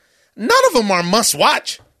series. None of them are must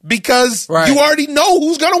watch because you already know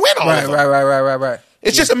who's going to win all of them. Right.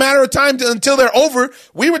 It's just a matter of time until they're over.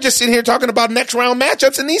 We were just sitting here talking about next round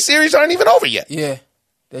matchups, and these series aren't even over yet. Yeah.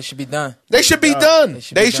 They should be done. They should be done.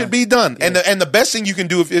 They should be done. Yeah. And the best thing you can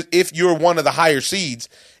do if you're one of the higher seeds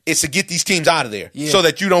is to get these teams out of there so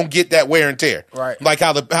that you don't get that wear and tear. Right. Like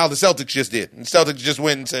how the Celtics just did. And Celtics just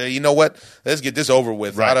went and said, you know what? Let's get this over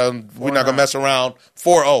with. Right. We're not going to mess around.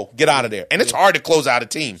 4-0. Get out of there. And it's hard to close out a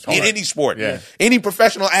team in any sport. Yeah. Any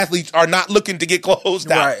professional athletes are not looking to get closed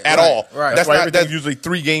out at all. Right. That's why everything's usually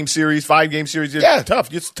 3-game series, 5-game series. It's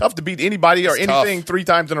tough. It's tough to beat anybody or anything 3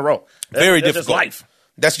 times in a row. Very difficult. Life.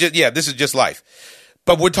 That's just this is just life.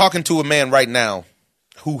 But we're talking to a man right now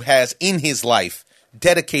who has in his life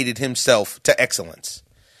dedicated himself to excellence.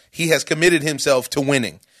 He has committed himself to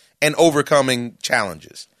winning and overcoming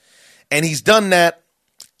challenges. And he's done that,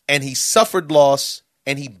 and he suffered loss,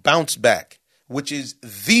 and he bounced back, which is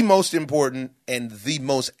the most important and the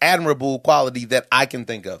most admirable quality that I can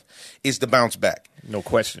think of, is the bounce back. No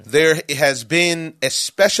question. There has been,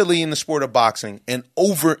 especially in the sport of boxing, an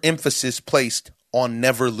overemphasis placed on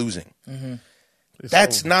never losing. Mm-hmm.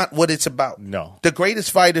 That's not what it's about. No. The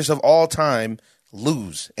greatest fighters of all time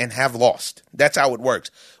lose and have lost. That's how it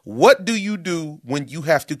works. What do you do when you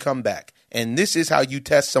have to come back? And this is how you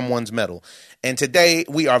test someone's mettle. And today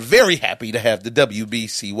we are very happy to have the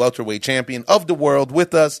WBC welterweight champion of the world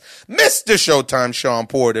with us, Mr. Showtime Shawn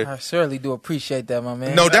Porter. I certainly do appreciate that, my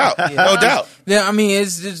man. No doubt. No doubt. Yeah, I mean,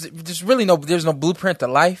 there's really there's no blueprint to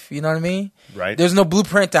life, you know what I mean? Right. There's no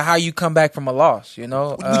blueprint to how you come back from a loss, you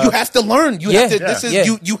know? You have to learn. You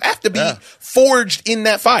have to be forged in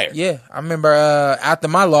that fire. Yeah. I remember after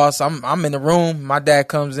my loss, I'm in the room. My dad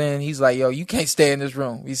comes in. He's like, "Yo, you can't stay in this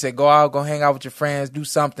room." He said, "Go out, go hang out with your friends, do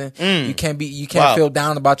something. You can't feel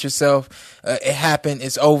down about yourself. It happened.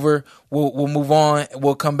 It's over. We'll move on.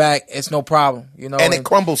 We'll come back. It's no problem." And it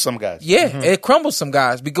crumbles some guys. Yeah, it crumbles some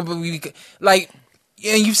guys because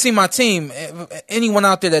and you've seen my team. Anyone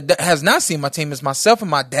out there that has not seen my team is myself and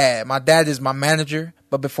my dad. My dad is my manager,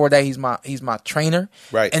 but before that, he's my trainer.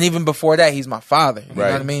 Right. And even before that, he's my father. You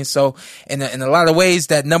know what I mean? So, in a lot of ways,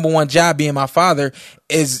 that number one job being my father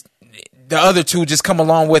is the other two just come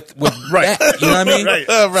along with right. that. You know what I mean?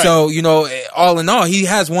 Right. So, all in all, he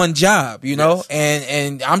has one job,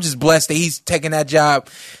 and I'm just blessed that he's taking that job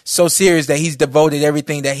so serious that he's devoted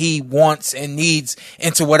everything that he wants and needs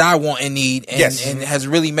into what I want and need and has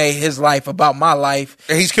really made his life about my life.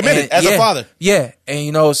 And he's committed as a father. Yeah.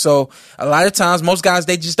 And, so a lot of times, most guys,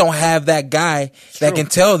 they just don't have that guy that can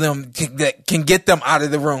tell them, that can get them out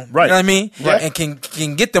of the room. Right. You know what I mean? Right. And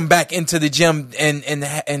can get them back into the gym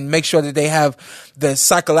and make sure that they have the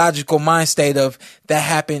psychological mind state of that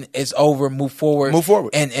happened, it's over, move forward.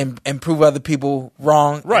 And prove other people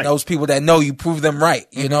wrong. Right. And those people that know you, prove them right,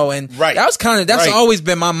 and that's always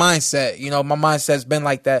been my mindset. My mindset's been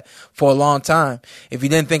like that for a long time. If you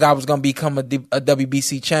didn't think I was going to become a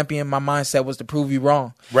WBC champion, my mindset was to prove you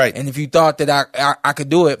wrong. Right. And if you thought that I could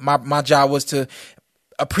do it, my job was to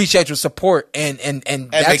appreciate your support and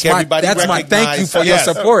that's my thank you for your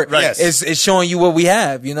support. Right. It's showing you what we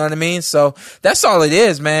have. You know what I mean? So that's all it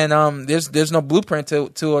is, man. There's no blueprint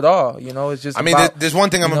to it all. It's just. There's one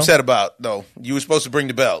thing I'm upset about though. You were supposed to bring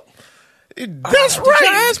the belt. That's right. Did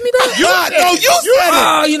you ask me that? You said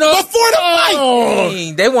it. Before the fight.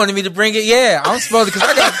 Dang, they wanted me to bring it. Yeah, I'm supposed to because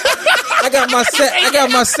I got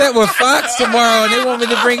my set with Fox tomorrow, and they want me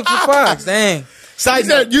to bring it for Fox. Dang.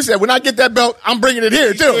 You said when I get that belt, I'm bringing it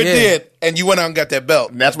here too. You did, and you went out and got that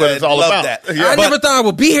belt. And that's what it's all about. That. Yeah. I never thought I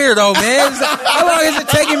would be here though, man. How long is it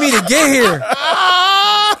taking me to get here?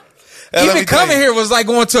 Even coming here was like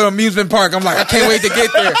going to an amusement park. I'm like, I can't wait to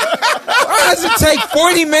get there. Why does it take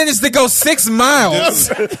 40 minutes to go 6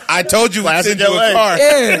 miles? I told you we'd send you a car.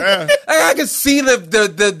 Yeah. I could see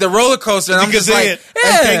the roller coaster, and I'm just like, and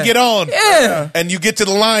can't get on. Yeah. And you get to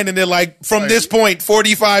the line, and they're like, from this point,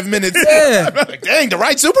 45 minutes. Yeah. Like, dang, the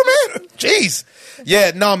right Superman? Jeez.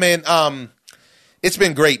 Yeah, no, man. It's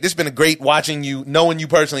been great. This has been great watching you, knowing you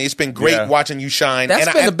personally. It's been great watching you shine.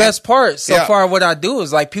 That's been the best part so far. What I do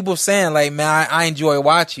is like people saying like, man, I enjoy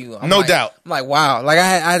watching you. No doubt. I'm like, wow. Like I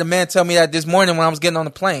had a man tell me that this morning when I was getting on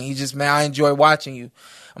the plane. He just, man, I enjoy watching you.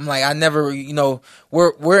 I'm like, I never,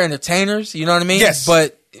 we're entertainers. You know what I mean? Yes.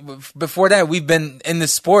 But before that, we've been in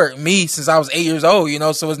this sport, me, since I was 8 years old,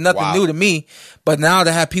 so it's nothing new to me. But now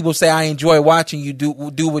to have people say, I enjoy watching you do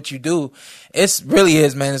what you do, it really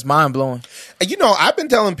is, man. It's mind blowing. I've been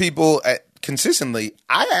telling people consistently,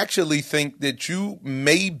 I actually think that you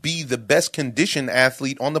may be the best conditioned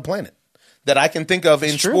athlete on the planet that I can think of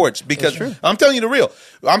in sports. Because I'm telling you the real.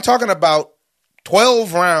 I'm talking about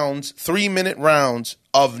 12 rounds, 3-minute rounds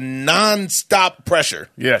of nonstop pressure.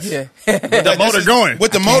 Yes. Yeah. With the motor going.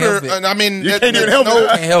 With the motor, I mean, you can't even help it.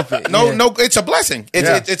 Can't help it. No, it's a blessing.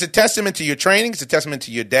 It's a testament to your training. It's a testament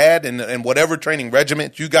to your dad and whatever training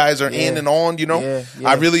regiment you guys are in and on.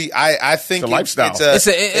 I think it's a lifestyle.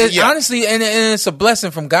 It's honestly, and it's a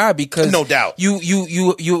blessing from God because no doubt.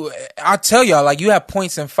 You I tell y'all, like, you have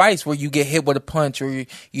points in fights where you get hit with a punch or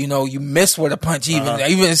you miss with a punch.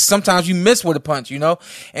 Even sometimes you miss with a punch.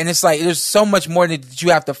 And it's like there's so much more that you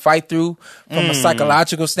have to fight through from a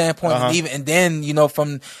psychological standpoint, and then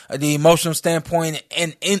from the emotional standpoint,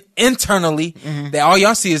 and internally, that all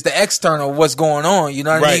y'all see is the external, what's going on. You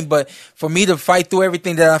know what I mean? But for me to fight through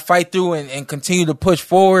everything that I fight through and continue to push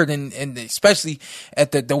forward, and especially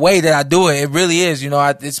at the way that I do it, it really is.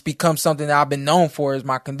 It's become something that I've been known for is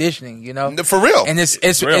my conditioning. For real, and it's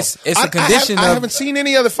a condition. I haven't seen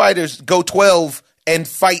any other fighters go 12 and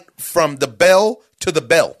fight from the bell to the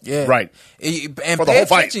bell. Yeah. Right. And for the whole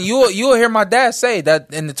fight. You'll hear my dad say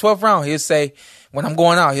that in the 12th round, he'll say, when I'm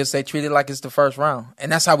going out, he'll say, treat it like it's the first round.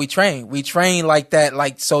 And that's how we train. We train like that,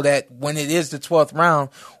 so that when it is the 12th round,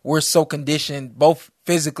 we're so conditioned, both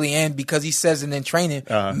physically and because he says it in training,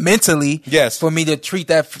 mentally, for me to treat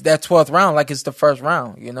that 12th round like it's the first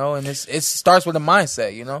round, and it starts with a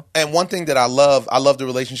mindset, And one thing that I love the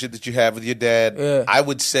relationship that you have with your dad. Yeah. I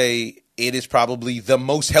would say it is probably the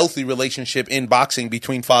most healthy relationship in boxing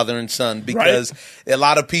between father and son, because a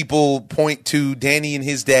lot of people point to Danny and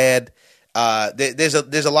his dad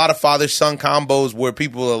there's a lot of father-son combos where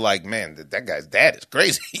people are like, man, that guy's dad is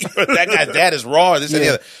crazy. That guy's dad is raw. This and the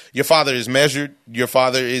other. Your father is measured. Your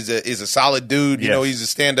father is a solid dude. You know, he's a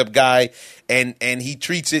stand-up guy, and he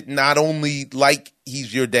treats it not only like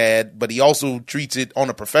he's your dad, but he also treats it on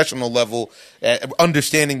a professional level,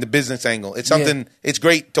 understanding the business angle. It's something. It's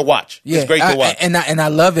great to watch. It's great to watch, and I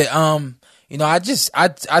love it. You know, I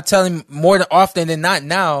tell him more often than not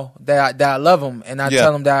now that I love him, and I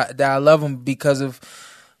tell him that I love him because of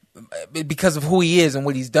who he is and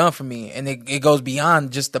what he's done for me, and it goes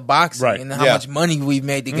beyond just the boxing and how much money we've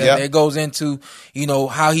made together. It goes into, you know,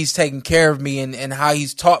 how he's taken care of me and how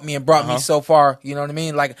he's taught me and brought me so far. You know what I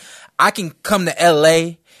mean? Like, I can come to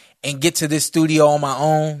LA and get to this studio on my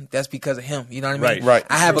own. That's because of him. You know what I mean? Right.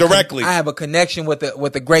 I have a connection with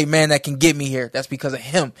a great man that can get me here. That's because of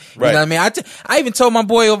him. You know what I mean? I even told my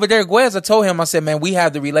boy over there, Guez, I told him, I said, man, we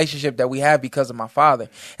have the relationship that we have because of my father.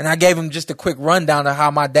 And I gave him just a quick rundown of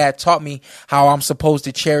how my dad taught me how I'm supposed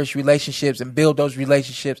to cherish relationships and build those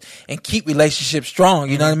relationships and keep relationships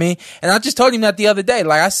strong. You know what I mean? And I just told him that the other day.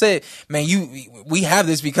 Like I said, man, we have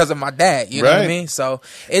this because of my dad. You know what I mean? So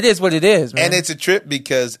it is what it is, man. And it's a trip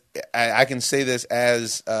because I can say this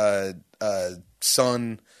as a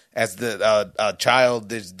son, as the child.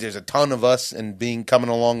 There's a ton of us, and coming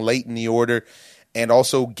along late in the order, and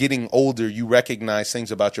also getting older. You recognize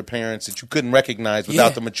things about your parents that you couldn't recognize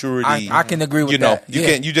without the maturity. I can agree with that.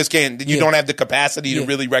 You just can't. You don't have the capacity to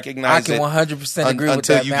really recognize it. I can 100% agree with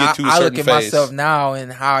that, man. I look at myself now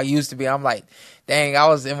and how I used to be. I'm like, dang, I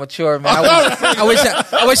was immature, man. I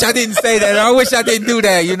wish I didn't say that. I wish I didn't do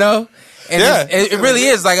that. You know. And it really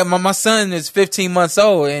is like my son is 15 months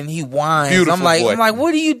old and he whines. Beautiful I'm like,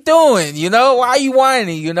 what are you doing? You know, why are you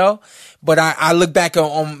whining? You know, but I look back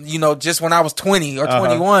on you know, just when I was 20 or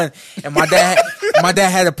 21, and my dad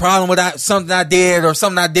had a problem with something I did or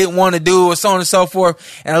something I didn't want to do or so on and so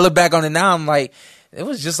forth. And I look back on it now, I'm like, it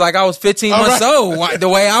was just like I was 15 months old, the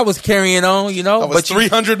way I was carrying on, you know. I was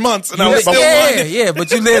 300 months and I was still whining. Yeah, but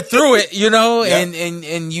you lived through it, you know,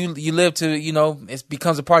 and you live to, you know, it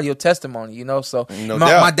becomes a part of your testimony, you know. So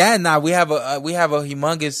my dad and I, we have a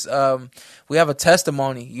humongous, we have a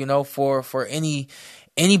testimony, you know, for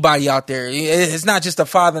anybody out there. It's not just a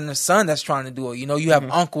father and a son that's trying to do it. You know, you have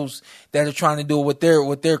uncles that are trying to do it with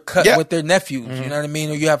their nephews. You know what I mean?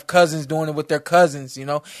 Or you have cousins doing it with their cousins. You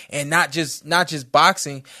know, and not just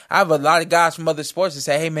boxing. I have a lot of guys from other sports that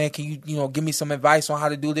say, "Hey, man, can you know give me some advice on how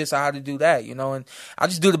to do this or how to do that?" You know, and I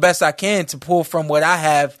just do the best I can to pull from what I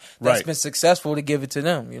have that's been successful to give it to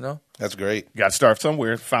them. You know. That's great. You got to start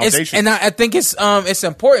somewhere. Foundation. And I think it's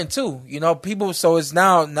important too. You know, people. So it's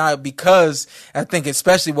now because I think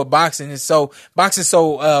especially with boxing is so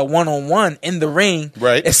 1-on-1 in the ring.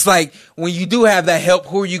 Right. It's like when you do have that help,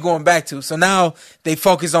 who are you going back to? So now they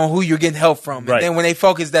focus on who you're getting help from. Right. And then when they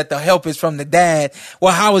focus that the help is from the dad,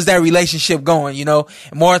 well, how is that relationship going? You know,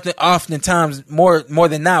 oftentimes more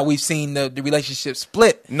than not, we've seen the relationship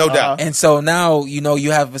split. No doubt. And so now, you know, you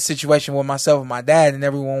have a situation with myself and my dad, and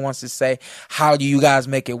everyone wants to say, how do you guys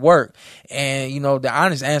make it work? And, you know, the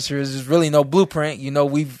honest answer is there's really no blueprint. You know,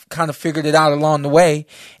 we've kind of figured it out along the way.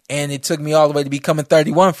 And it took me all the way to becoming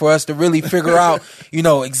 31 for us to really figure out, you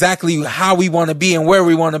know, exactly how we want to be and where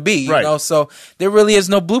we want to be. You know, so there really is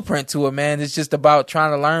no blueprint to it, man. It's just about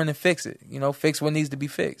trying to learn and fix it. You know, fix what needs to be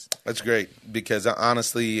fixed. That's great because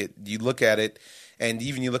honestly, you look at it, and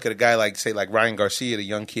even you look at a guy like, say, like Ryan Garcia, the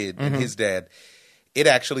young kid, and his dad. It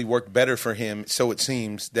actually worked better for him, so it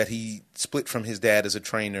seems, that he split from his dad as a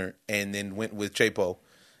trainer and then went with Chapo.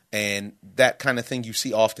 And that kind of thing you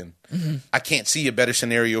see often. I can't see a better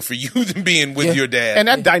scenario for you than being with your dad. And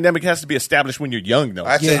that dynamic has to be established when you're young, though.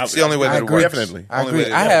 I think it's the only way that it works. Definitely. I agree.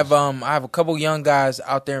 I have a couple young guys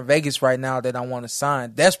out there in Vegas right now that I want to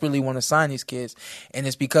sign. Desperately want to sign these kids, and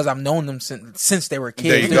it's because I've known them since they were kids.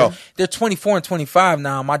 There you go. They're 24 and 25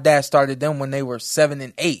 now. My dad started them when they were 7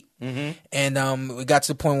 and 8. And we got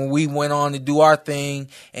to the point where we went on to do our thing,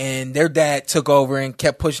 and their dad took over and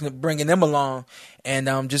kept pushing it, bringing them along.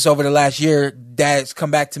 And just over the last year, dad's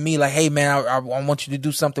come back to me like, hey, man, I want you to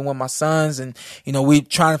do something with my sons. And, you know, we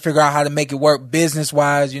trying to figure out how to make it work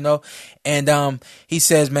business-wise, you know. And he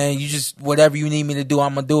says, man, you just whatever you need me to do,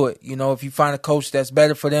 I'm going to do it. You know, if you find a coach that's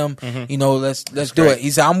better for them, you know, let's do it.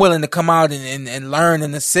 He said, I'm willing to come out and learn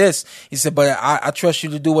and assist. He said, but I trust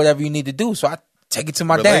you to do whatever you need to do. So I take it to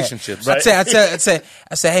my dad. Relationships. I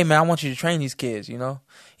said, hey, man, I want you to train these kids, you know.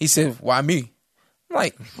 He said, why me?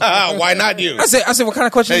 Like, why not you? I said, what kind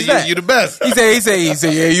of question is that? You the best. He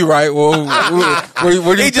said, yeah, you're right. Well, what do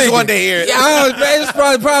you He just wanted to hear it. Yeah, it's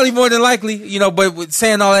probably more than likely, you know. But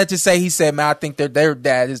saying all that to say, he said, man, I think their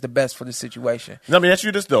dad is the best for the situation. Let me ask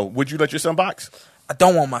you this though: would you let your son box? I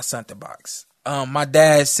don't want my son to box. My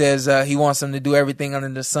dad says he wants him to do everything under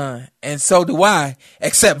the sun, and so do I,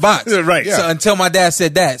 except box. Right. Yeah. So until my dad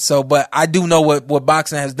said that. So, but I do know what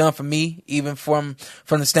boxing has done for me, even from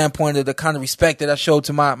the standpoint of the kind of respect that I showed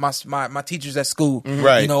to my teachers at school.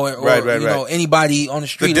 Right. You know, or right. you know, anybody on the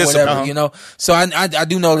street or whatever. You know. So I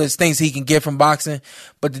do know there's things he can get from boxing,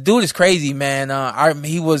 but the dude is crazy, man.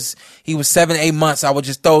 He was 7-8 months. I would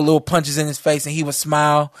just throw little punches in his face, and he would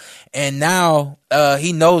smile. And now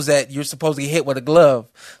he knows that you're supposed to get hit with a glove.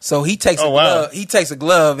 So he takes a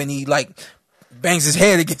glove and he like bangs his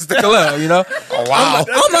head against the glove, you know? Oh, wow.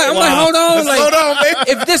 I'm like, hold on. Like, hold on, man.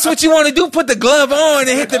 If this is what you want to do, put the glove on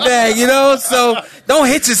and hit the bag, you know? So don't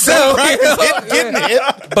hit yourself. You know? Getting hit.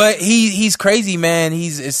 But he's crazy, man.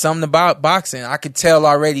 It's something about boxing. I could tell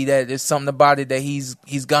already that there's something about it that he's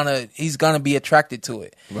gonna be attracted to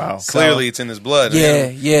it. Wow. So, clearly it's in his blood. Yeah,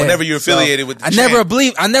 man. yeah. Whenever you're affiliated with the I never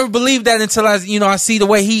believed that until I see the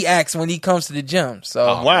way he acts when he comes to the gym.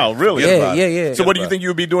 So wow, really? Yeah. So what do you think you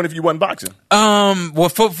would be doing if you wasn't boxing? Well,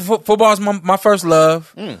 football is my first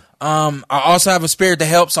love. I also have a spirit to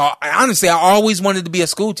help. So honestly, I always wanted to be a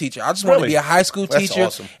school teacher. I just wanted to be a high school teacher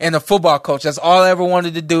and a football coach. That's all I ever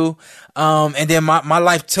wanted to do. And then my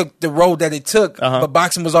life took the road that it took, but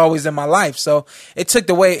boxing was always in my life. So it took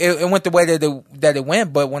the way it went the way that it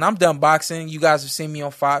went. But when I'm done boxing, you guys have seen me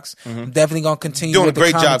on Fox. I'm definitely gonna continue doing with a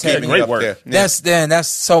great the job, commentary. great work. Yeah. That's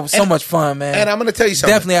so much fun, man. And I'm gonna tell you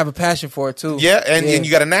something. Definitely have a passion for it too. Yeah, and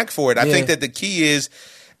you got a knack for it. I think that the key is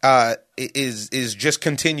just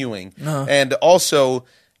continuing, and also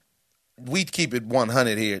we keep it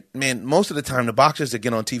 100 here, man. Most of the time, the boxers that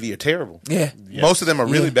get on TV are terrible. Yeah, most of them are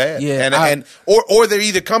really bad. Yeah, or they're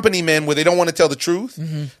either company men where they don't want to tell the truth.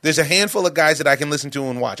 There's a handful of guys that I can listen to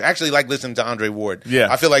and watch. I actually like listening to Andre Ward.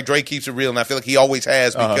 Yeah, I feel like Dre keeps it real, and I feel like he always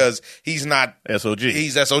has because he's not SOG.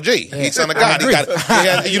 He's SOG. Yeah. He's son of God.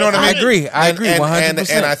 You know what I mean? I agree.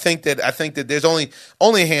 100%. And I think that there's only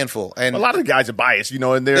a handful, and a lot of the guys are biased, you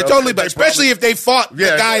know, and they're totally biased, especially if they fought the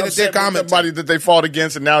guy that they're commenting. Somebody that they fought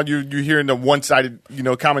against, and now you hearing the one-sided, you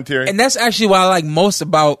know, commentary. And that's actually what I like most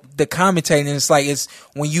about the commentating. It's like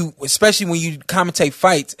especially when you commentate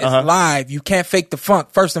fights, it's live. You can't fake the funk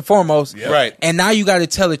first and foremost, right? And now you got to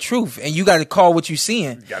tell the truth, and you got to call what you're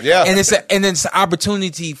seeing. Yeah, and it's an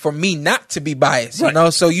opportunity for me not to be biased. You know,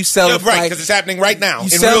 so you sell a fight because it's happening right now in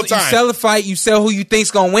real time. You sell a fight, you sell who you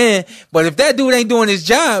think's gonna win. But if that dude ain't doing his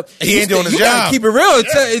job, he ain't doing his job. You gotta keep it real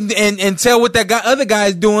and tell what that other guy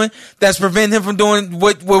is doing that's preventing him from doing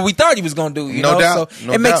what we thought he was gonna do. You know? Doubt.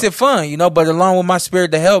 So it makes it fun, you know. But along with my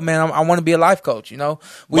spirit to help, man, I want to be a life coach. You know,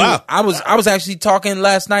 I was actually talking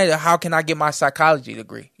last night. How can I get my psychology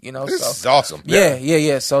degree? You know, this is awesome.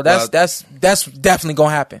 Yeah. So that's definitely gonna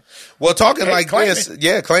happen. Well, talking like this,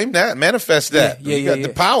 claim that, manifest that. You got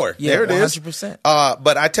the power. There it is. 100%.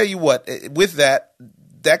 But I tell you what, with that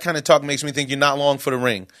kind of talk makes me think you're not long for the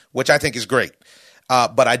ring, which I think is great.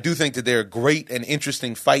 But I do think that there are great and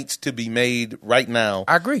interesting fights to be made right now.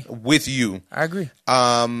 I agree with you. I agree.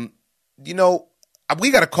 You know,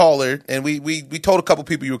 we got a caller, and we told a couple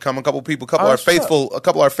people you were coming. A couple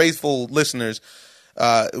of our faithful listeners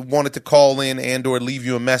wanted to call in and or leave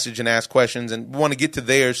you a message and ask questions, and we want to get to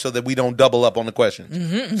theirs so that we don't double up on the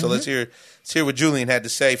questions. So let's hear what Julian had to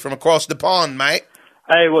say from across the pond, mate.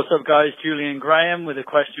 Hey, what's up, guys? Julian Graham with a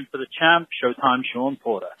question for the champ, Showtime Shawn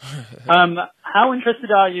Porter. How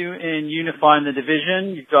interested are you in unifying the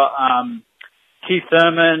division? You've got Keith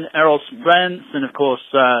Thurman, Errol Spence, and of course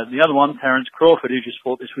the other one, Terence Crawford, who just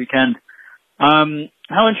fought this weekend.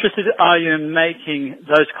 How interested are you in making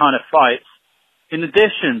those kind of fights? In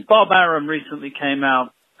addition, Bob Arum recently came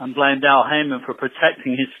out and blamed Al Heyman for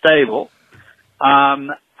protecting his stable.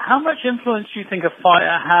 How much influence do you think a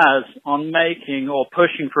fighter has on making or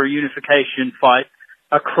pushing for a unification fight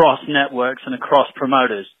across networks and across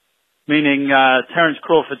promoters? Meaning, Terence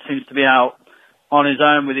Crawford seems to be out on his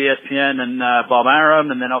own with ESPN and Bob Arum,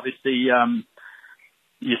 and then obviously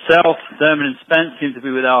yourself, Thurman and Spence seem to be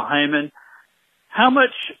with Al Heyman. How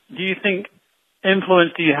much do you think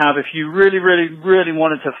influence do you have if you really, really, really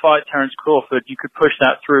wanted to fight Terence Crawford? You could push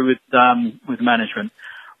that through with management.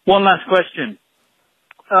 One last question.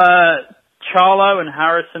 Charlo and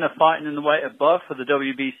Harrison are fighting in the weight above for the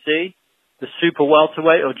WBC, the super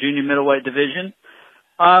welterweight or junior middleweight division.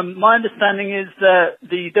 My understanding is that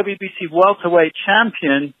the WBC welterweight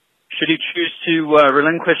champion, should he choose to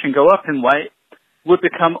relinquish and go up in weight, would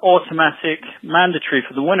become automatic mandatory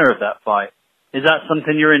for the winner of that fight. Is that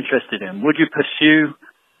something you're interested in? Would you pursue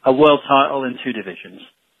a world title in 2 divisions?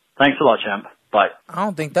 Thanks a lot, champ. Bye. I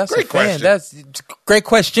don't think that's Great a fan. question. That's great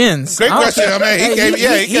questions. Great question. I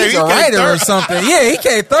mean, he's a writer or something. Yeah, he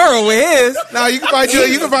came thorough with his. No, you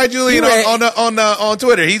can find Julian on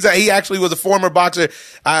Twitter. He actually was a former boxer.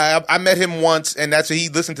 I met him once, and that's he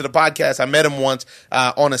listened to the podcast. I met him once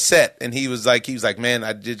on a set, and he was like, man,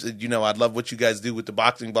 I love what you guys do with the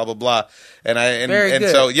boxing, blah blah blah. And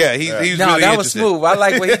so yeah, he was really that was smooth. I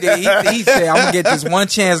like what he did. He said, I'm gonna get this one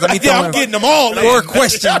chance. Let me throw I'm getting them all. 4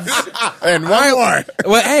 questions and one more.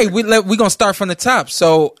 Well, hey, we're gonna start from the top.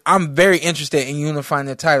 So I'm very interested in unifying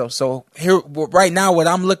the title. So here, right now, what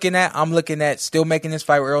I'm looking at still making this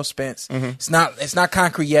fight with Errol Spence. Mm-hmm. It's not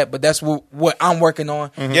concrete yet, but that's what I'm working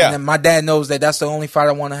on. Mm-hmm. Yeah. And my dad knows that's the only fight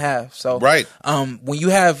I want to have. So right. When you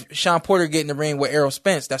have Shawn Porter get in the ring with Errol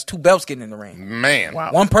Spence, that's 2 belts getting in the ring. Man,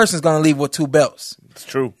 wow. One person's gonna leave with 2 belts. It's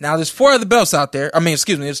true. Now there's 4 other belts out there.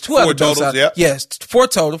 There's 2 other belts out there. Yep. Yes, 4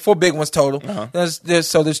 total, 4 big ones total. Uh-huh.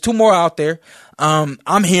 There's 2 more out there.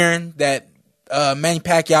 I'm hearing that Manny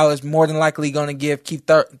Pacquiao is more than likely going to give Keith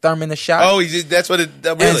Thurman a shot. Oh, that's what it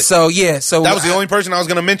really. And so that was the only person I was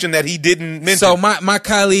going to mention that he didn't mention. So my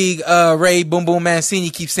colleague Ray Boom Boom Mancini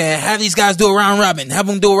keeps saying, have these guys do a round robin. Have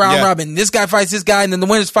them do a round robin. This guy fights this guy, and then the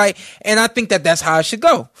winners fight. And I think that's how it should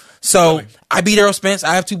go. So really? I beat Errol Spence.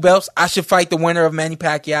 I have 2 belts. I should fight the winner of Manny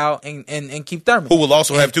Pacquiao and Keith Thurman, who will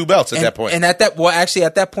also have 2 belts at that point. And at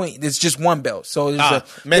that point, there's just 1 belt. So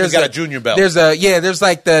Manny's got a junior belt. There's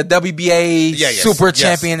like the WBA super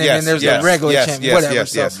champion, and then there's the regular champion,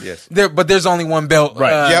 whatever. But there's only 1 belt.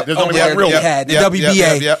 Right. There's only one real to be had. The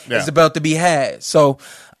WBA is the belt to be had. So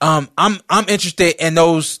I'm interested in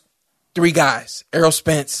those 3 guys: Errol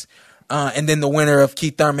Spence. And then the winner of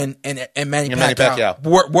Keith Thurman and Manny Pacquiao.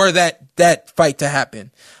 Were that fight to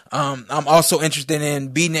happen. I'm also interested in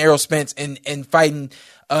beating Errol Spence and fighting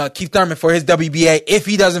Keith Thurman for his WBA if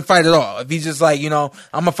he doesn't fight at all. If he's just like, I'm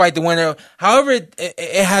going to fight the winner. However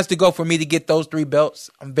it has to go for me to get those 3 belts,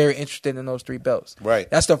 I'm very interested in those 3 belts. Right.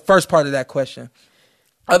 That's the first part of that question.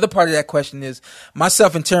 Other part of that question is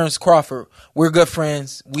myself and Terrence Crawford. We're good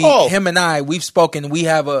friends. Him and I, we've spoken. We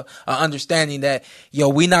have a understanding that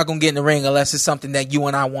we're not gonna get in the ring unless it's something that you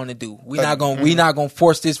and I want to do. We're not gonna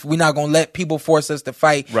force this. We're not gonna let people force us to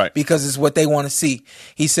fight because it's what they want to see.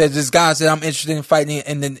 He said, "There's guys that I'm interested in fighting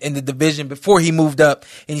in the division." Before he moved up,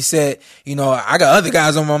 and he said, "I got other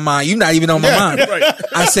guys on my mind. You're not even on my mind." Right.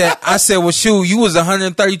 I said, "Well, shoot, you was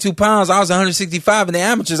 132 pounds. I was 165 in the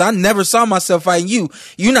amateurs. I never saw myself fighting you.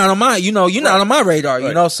 You're not on my, you're not on my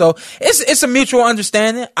radar, So it's a mutual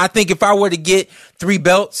understanding. I think if I were to get 3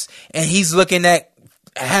 belts and he's looking at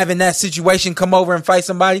having that situation come over and fight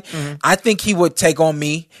somebody, I think he would take on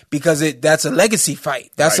me because that's a legacy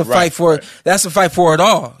fight. That's a fight for it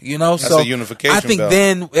all, That's so a unification I think belt.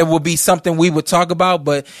 Then it will be something we would talk about,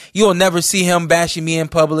 but you'll never see him bashing me in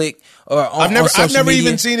public or on I've never media.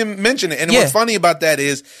 even seen him mention it. And what's funny about that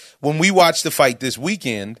is when we watched the fight this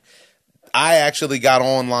weekend, I actually got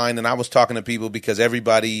online and I was talking to people because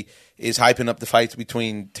everybody is hyping up the fights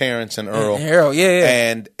between Terrence and Earl.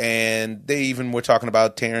 And they even were talking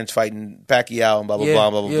about Terrence fighting Pacquiao and blah, blah,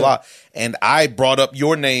 blah, blah, blah, blah. And I brought up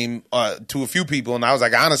your name to a few people, and I was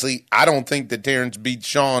like, honestly, I don't think that Terrence beat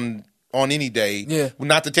Shawn on any day. Yeah.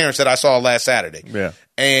 Not the Terrence that I saw last Saturday. Yeah.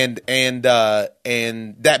 And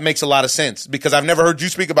that makes a lot of sense because I've never heard you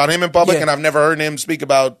speak about him in public, and I've never heard him speak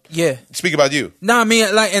about you. No, I mean,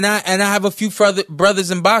 and I have a few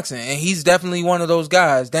brothers in boxing, and he's definitely one of those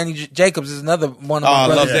guys. Danny Jacobs is another one of my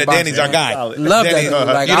brothers. Love that. In boxing. Danny's our guy. Love Danny,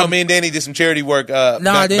 that. Me and Danny did some charity work.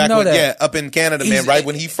 I didn't know that. Yeah, up in Canada, man. Right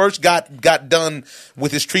when he first got done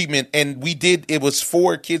with his treatment, and it was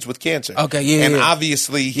for kids with cancer. Okay, and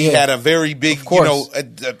obviously he had a very big,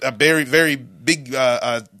 a very very big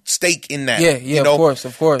stake in that. Of course.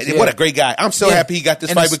 What a great guy! I'm so happy he got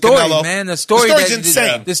this fight with Canelo. Man, the story's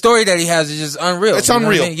insane. The story that he has is just unreal. It's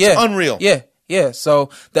unreal. It's unreal. Yeah. So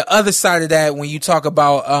the other side of that, when you talk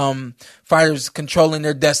about fighters controlling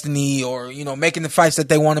their destiny or making the fights that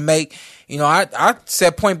they want to make, I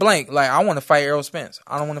said point blank, like, I want to fight Errol Spence.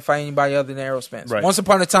 I don't want to fight anybody other than Errol Spence. Right. Once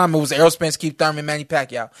upon a time, it was Errol Spence, Keith Thurman, Manny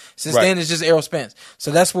Pacquiao. Since then, it's just Errol Spence.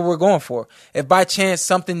 So that's what we're going for. If by chance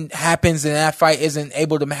something happens and that fight isn't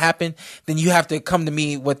able to happen, then you have to come to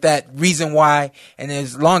me with that reason why. And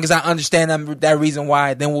as long as I understand that reason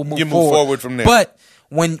why, then we'll move forward. You move forward from there. But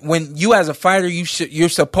when you as a fighter, you're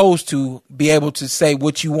supposed to be able to say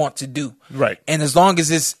what you want to do. Right. And as long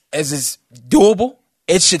as it's doable,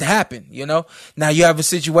 it should happen, Now you have a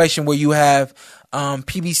situation where you have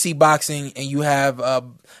PBC boxing, and you have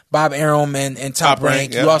Bob Arum and Top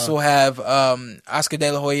Rank. Yeah. You also have Oscar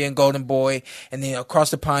De La Hoya and Golden Boy, and then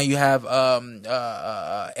across the pond you have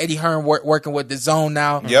Eddie Hearn working with the Zone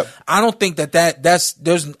now. Yep. I don't think I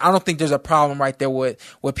don't think there's a problem right there with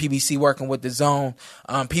PBC working with the Zone.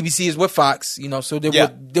 PBC is with Fox, so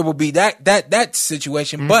there will be that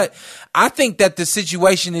situation. But I think that the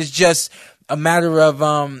situation is just a matter of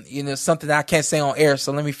something that I can't say on air,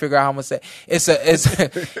 so let me figure out how I'm gonna say. It's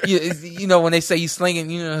when they say you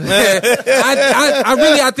slinging,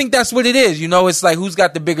 I think that's what it is. It's like who's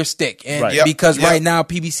got the bigger stick, and because right now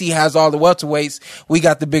PBC has all the welterweights, we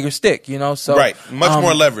got the bigger stick. So right, much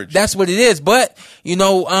more leverage. That's what it is. But you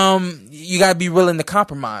got to be willing to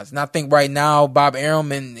compromise, and I think right now Bob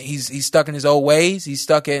Arum, and he's stuck in his old ways. He's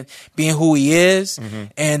stuck in being who he is,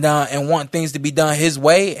 and wanting things to be done his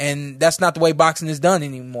way, and that's not the way boxing is done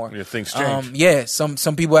anymore. Yeah, things change.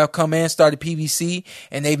 Some people have come in, started PBC,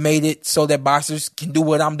 and they've made it so that boxers can do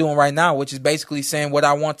what I'm doing right now, which is basically saying what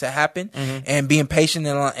I want to happen and being patient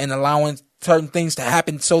and allowing certain things to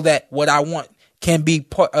happen so that what I want can be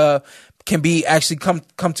actually come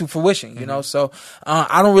to fruition. So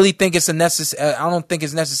I don't really think it's I don't think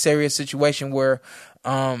it's necessary a situation where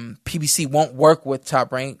PBC won't work with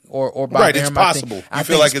Top Rank or Bob right. Arum. It's possible. I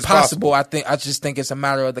feel like it's possible. I just think it's a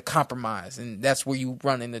matter of the compromise, and that's where you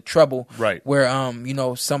run into trouble. Right. Where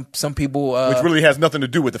some people which really has nothing to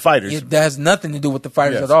do with the fighters. It has nothing to do with the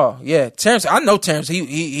fighters at all. Yeah, Terrence. I know Terrence.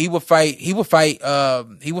 He would fight. He would fight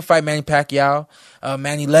Manny Pacquiao.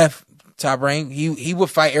 Manny left Top Rank. He would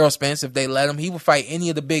fight Errol Spence if they let him. He would fight any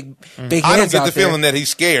of the big heads. I don't get the there. feeling that he's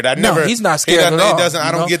scared. He's not scared at all.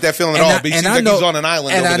 I don't get that feeling at all. He seems like he's on an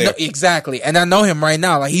island over there. Exactly, and I know him right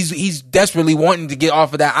now. Like he's desperately wanting to get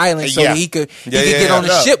off of that island so that he could get on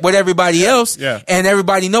the ship with everybody else, and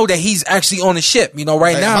everybody know that he's actually on the ship.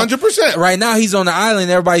 Right now, 100%. Right now he's on the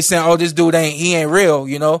island. Everybody's saying, "Oh, this dude ain't real,"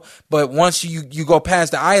 But once you go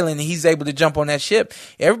past the island and he's able to jump on that ship,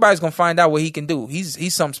 everybody's gonna find out what he can do.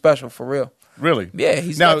 He's something special for real. Really? Yeah,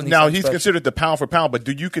 he's now he's considered the pound for pound, but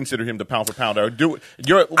do you consider him the pound for pound? Or I don't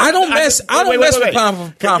mess with pound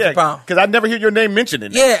for pound because I never hear your name mentioned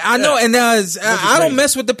in that. Yeah, I know, and I don't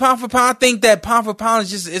mess with the pound for pound. I think that pound for pound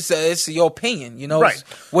is just it's your opinion, right? It's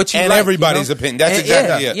what you and like, everybody's opinion. That's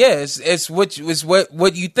exactly it. Yeah, it's what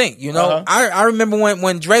you think. I remember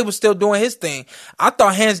when Dre was still doing his thing. I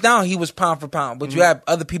thought hands down he was pound for pound, but you have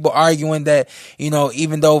other people arguing that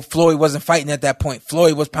even though Floyd wasn't fighting at that point,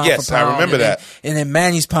 Floyd was pound for pound. Yes, I remember that. And then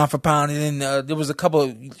Manny's pound for pound, and then there was a couple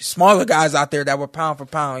of smaller guys out there that were pound for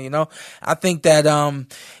pound. I think that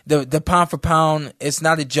the pound for pound, it's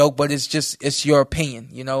not a joke, but it's your opinion.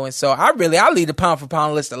 And so I leave the pound for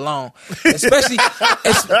pound list alone, especially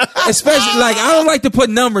like I don't like to put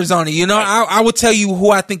numbers on it. I will tell you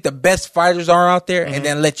who I think the best fighters are out there, and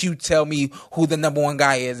then let you tell me who the number one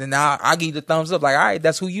guy is, and I'll give you the thumbs up. Like, all right,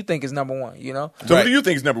 that's who you think is number one. So who do you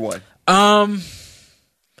think is number one?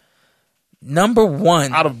 Number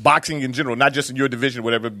one out of boxing in general, not just in your division,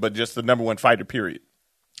 whatever, but just the number one fighter. Period.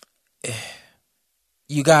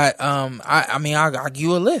 You got I'll give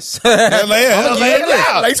you a list. You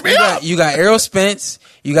got Errol Spence,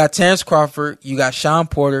 you got Terrence Crawford, you got Shawn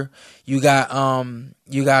Porter, you got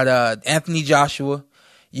Anthony Joshua,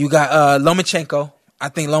 you got Lomachenko. I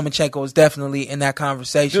think Lomachenko is definitely in that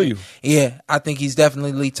conversation. Do you? Yeah, I think he's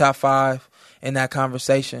definitely top 5 in that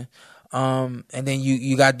conversation. And then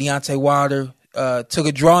you got Deontay Wilder, took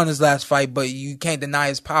a draw in his last fight, but you can't deny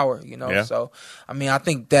his power, Yeah. So, I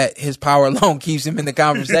think that his power alone keeps him in the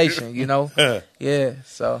conversation, Yeah,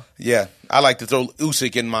 so. Yeah, I like to throw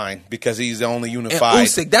Usyk in mine because he's the only unified. And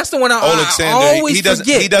Usyk, that's the one I always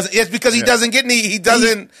forget. He doesn't. It's because he doesn't get any. He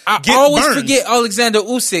doesn't. I get always burned. forget Alexander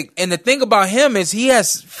Usyk, and the thing about him is he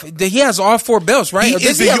has all 4 belts, right? He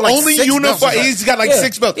is the only unified. He's got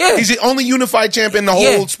 6 belts. Yeah. He's the only unified champion in the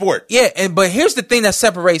whole sport. Yeah, but here's the thing that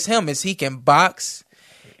separates him is he can box.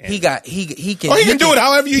 He can. He can do it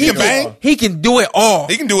however he can bang. He can do it all.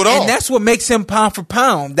 He can do it all, and that's what makes him pound for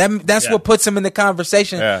pound. That's what puts him in the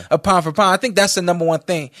conversation of pound for pound. I think that's the number one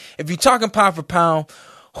thing. If you're talking pound for pound,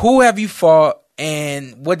 who have you fought?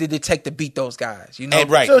 And what did it take to beat those guys?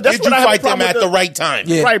 Right. So did you fight them at the right time?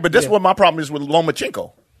 Yeah. Right, but that's what my problem is with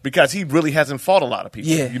Lomachenko. Because he really hasn't fought a lot of people.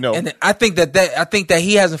 Yeah, And I think that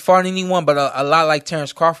he hasn't fought anyone, but a lot like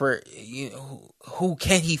Terrence Crawford, who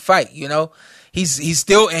can he fight? He's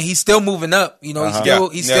still moving up. He's still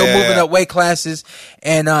moving up weight classes,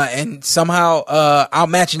 and somehow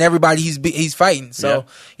outmatching everybody he's fighting. So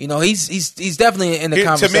he's definitely in the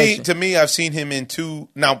conversation. To me, I've seen him in 2.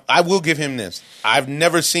 Now I will give him this: I've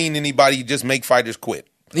never seen anybody just make fighters quit.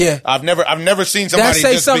 Yeah. I've never seen somebody that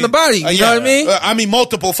say just something about it. You know what I mean?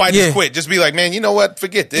 Multiple fighters quit. Just be like, man, you know what?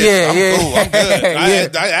 Forget this. I'm cool. I'm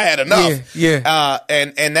good. I had enough. Yeah.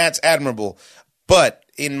 And that's admirable. But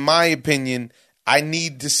in my opinion, I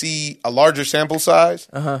need to see a larger sample size.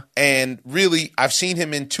 And really, I've seen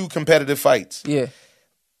him in 2 competitive fights. Yeah.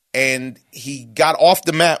 And he got off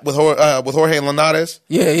the mat with Jorge Linares.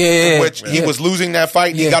 Which he was losing that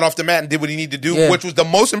fight. He got off the mat and did what he needed to do, which was the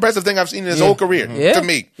most impressive thing I've seen in his whole career, to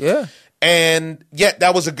me. Yeah. And yet,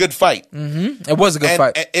 that was a good fight. It was a good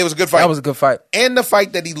fight. It was a good fight. That was a good fight. And the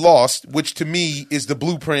fight that he lost, which to me is the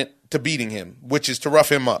blueprint to beating him, which is to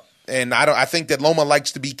rough him up. And I think that Loma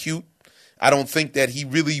likes to be cute. I don't think that he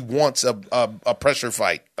really wants a pressure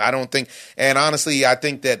fight. I don't think, and honestly, I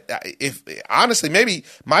think that maybe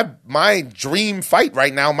my dream fight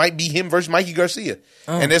right now might be him versus Mikey Garcia.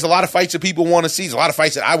 And there's a lot of fights that people want to see. There's a lot of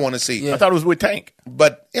fights that I want to see. Yeah. I thought it was with Tank,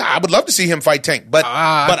 but yeah, I would love to see him fight Tank. But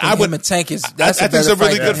I would. Him and Tank is I think it's a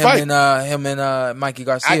really good fight. Him and Mikey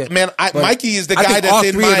Garcia. Mikey is the guy that's all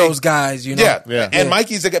in three of those guys. You know, And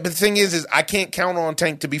Mikey's the guy. But the thing is I can't count on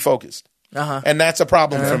Tank to be focused. And that's a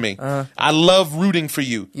problem for me. I love rooting for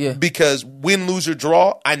you because win, lose, or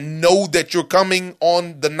draw, I know that you're coming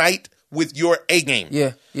on the night with your A game.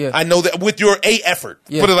 I know that with your A effort.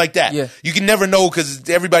 Put it like that. You can never know because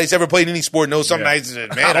everybody's ever played any sport knows some nights, man,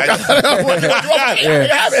 I thought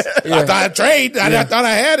I trained. I thought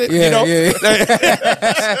I had it.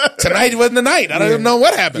 Tonight wasn't the night. I don't even know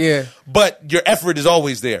what happened. But your effort is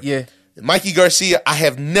always there. Mikey Garcia, I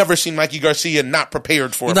have never seen Mikey Garcia not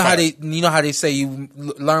prepared for a fight. You know how they say you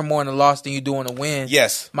learn more in a loss than you do in a win?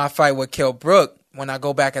 Yes. My fight with Kell Brook, when I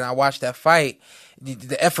go back and I watch that fight,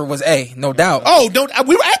 the effort was A, no doubt. Oh, we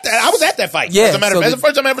were at that. I was at that fight. Yeah, as a matter of fact, the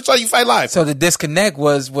first time I ever saw you fight live. So the disconnect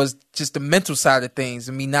was just the mental side of things,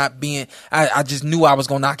 and me not being. I just knew I was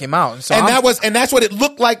gonna knock him out, and that's what it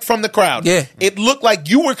looked like from the crowd. Yeah, it looked like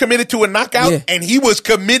you were committed to a knockout, and he was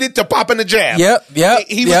committed to popping the jab.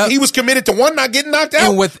 He was committed to one, not getting knocked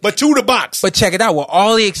out, but two, to box. But check it out, with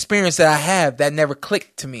all the experience that I have, that never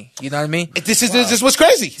clicked to me. You know what I mean? This is what's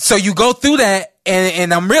crazy. So you go through that.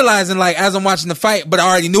 And I'm realizing, like, as I'm watching the fight, but I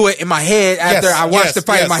already knew it in my head after I watched the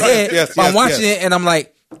fight in my head. I'm watching it, and I'm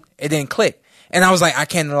like, it didn't click. And I was like, I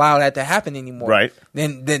can't allow that to happen anymore. Right.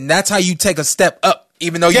 Then that's how you take a step up.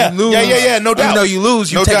 Even though you lose. No doubt. Even though you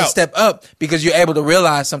lose, you take a step up because you're able to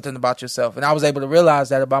realize something about yourself. And I was able to realize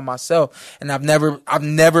that about myself. And I've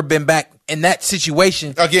never been back in that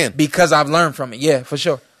situation again because I've learned from it. Yeah, for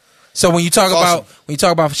sure. So when you talk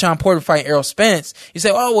about Shawn Porter fighting Errol Spence, you say,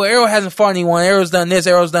 oh, well, Errol hasn't fought anyone. Errol's done this,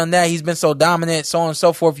 Errol's done that. He's been so dominant, so on and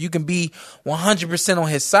so forth. You can be 100% on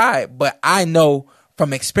his side. But I know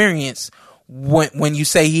from experience when you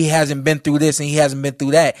say he hasn't been through this and he hasn't been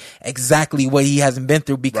through that, exactly what he hasn't been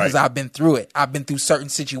through because I've been through it. I've been through certain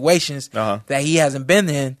situations that he hasn't been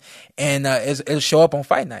in, and it'll show up on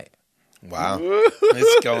fight night. Wow.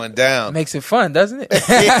 It's going down. Makes it fun, doesn't it?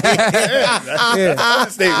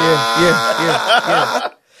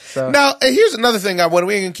 So. Now, here's another thing we ain't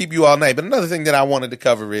going to keep you all night, but another thing that I wanted to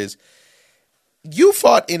cover is you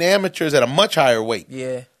fought in amateurs at a much higher weight.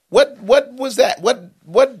 Yeah. What was that?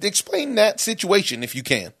 What explain that situation if you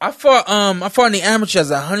can? I fought in the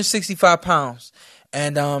amateurs at 165 pounds.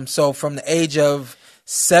 And so from the age of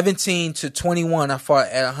 17 to 21, I fought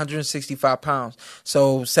at 165 pounds.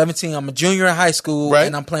 So 17, I'm a junior in high school,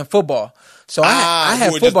 and I'm playing football. So I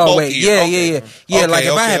had football weight. Yeah. Like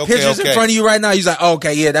if I had pictures in front of you right now, you're like, oh,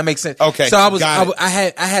 okay, yeah, that makes sense. Okay. So I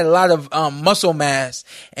had a lot of muscle mass,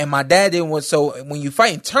 and my dad didn't want. So when you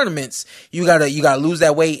fight in tournaments, you gotta lose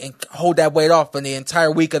that weight and hold that weight off for the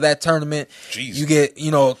entire week of that tournament. Jeez. You get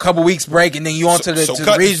a couple weeks break, and then you on to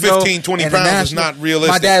the regional. 15, 20 pounds is not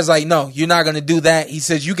realistic. My dad's like, no, you're not gonna do that. He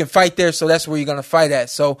says you can fight there, so that's where you're gonna fight at.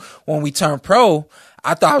 So when we turned pro,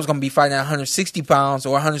 I thought I was going to be fighting at 160 pounds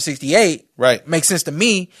or 168. Right. Makes sense to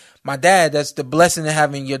me. My dad, that's the blessing of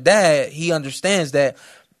having your dad. He understands that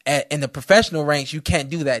in the professional ranks, you can't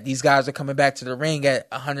do that. These guys are coming back to the ring at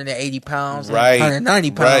 180 pounds, 190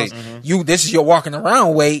 pounds. Right. Mm-hmm. This is your walking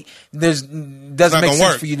around weight. Doesn't make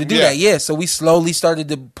sense for you to do that. Yeah. So we slowly started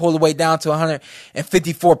to pull the weight down to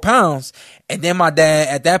 154 pounds. And then my dad,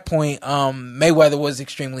 at that point, Mayweather was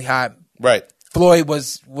extremely hot. Right. Floyd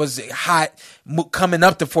was hot, coming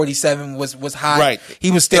up to 47 was hot. Right. He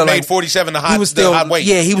was still made 47 the hot weight.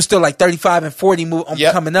 Yeah, he was still like 35 and 40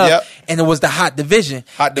 coming up, and it was the hot division.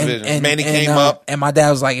 And Manny came up, and my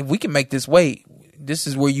dad was like, "If we can make this weight, this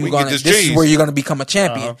is where you're gonna become a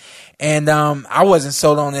champion." And I wasn't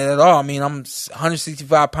sold on it at all. I mean, I'm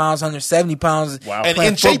 165 pounds, 170 pounds, and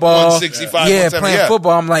playing in shape football. 165, playing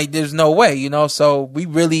football. I'm like, there's no way, So we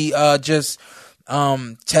really just.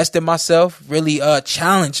 tested myself, really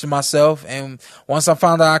challenged myself, and once I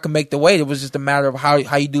found out I could make the weight, it was just a matter of how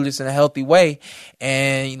you do this in a healthy way.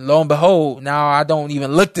 And lo and behold, now I don't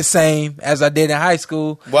even look the same as I did in high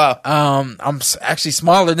school. Wow. I'm actually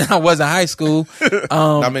smaller than I was in high school.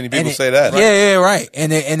 Not many people say that. Right? Yeah, right.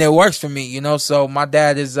 And it works for me, you know. So my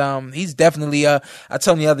dad is he's definitely I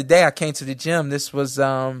told him the other day I came to the gym. This was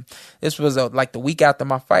like the week after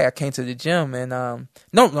my fight. I came to the gym and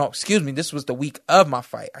no, excuse me. This was the week of my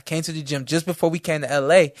fight. I came to the gym just before we came to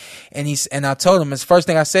LA, and I told him, it's the first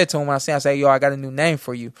thing I said to him when I said, yo, I got a new name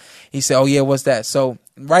for you. He said, oh yeah, what's that? So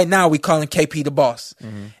right now we call him KP the boss,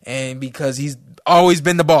 and because he's always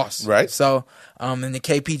been the boss, right? So and the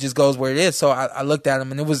KP just goes where it is. So I looked at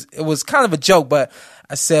him and it was kind of a joke, but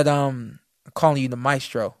I said, I'm calling you the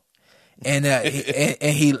maestro. And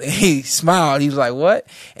he smiled. He was like, what?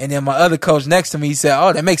 And then my other coach next to me, he said,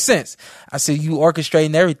 oh, that makes sense. I said, you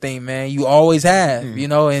orchestrating everything, man. You always have, you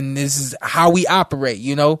know, and this is how we operate,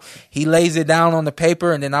 you know. He lays it down on the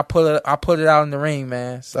paper and then I put it out in the ring,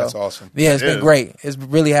 man. So that's awesome. Yeah, it's been great. It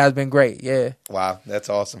really has been great. Yeah. Wow, that's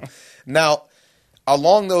awesome. Now,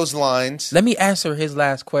 along those lines, let me answer his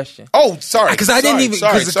last question. Oh, sorry, because I didn't even.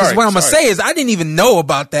 Because what I'm gonna say is I didn't even know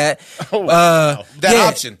about that. That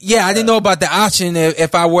option. Yeah, I didn't know about the option.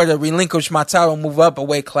 If I were to relinquish my title, and move up a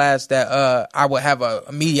weight class, that I would have a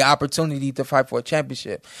immediate opportunity to fight for a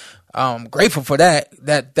championship. Grateful for that.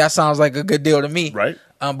 That sounds like a good deal to me. Right.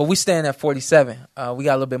 But we stand at 47. We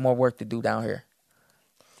got a little bit more work to do down here.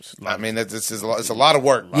 I mean, it's a lot of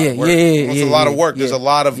work. It's a lot of work. There's a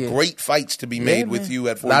lot of great fights to be made with you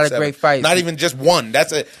at 47. A lot of great fights. Not even just one.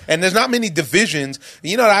 And there's not many divisions.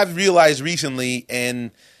 You know what I've realized recently, and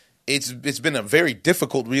it's been a very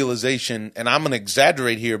difficult realization, and I'm going to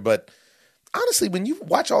exaggerate here, but honestly, when you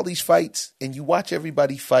watch all these fights and you watch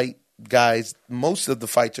everybody fight, guys, most of the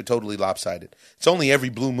fights are totally lopsided. It's only every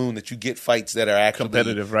blue moon that you get fights that are actually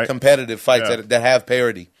competitive, right? Competitive fights that have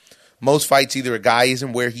parity. Most fights, either a guy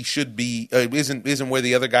isn't where he should be, isn't where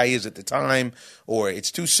the other guy is at the time, or it's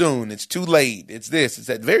too soon, it's too late, it's this, it's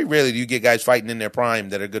that. Very rarely do you get guys fighting in their prime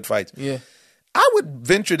that are good fights. Yeah, I would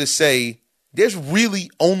venture to say there's really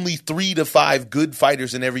only 3 to 5 good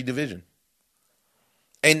fighters in every division.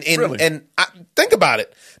 And think about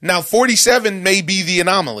it. Now, 47 may be the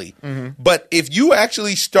anomaly, but if you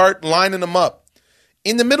actually start lining them up,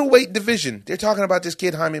 in the middleweight division, they're talking about this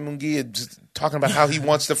kid, Jaime Munguia, just talking about how he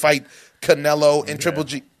wants to fight Canelo and Triple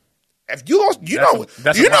G. If you lost, you know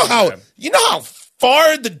how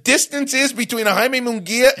far the distance is between a Jaime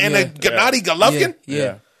Munguia and a Gennady Golovkin?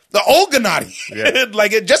 Yeah. The old Gennady.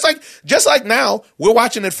 Yeah. just like now, we're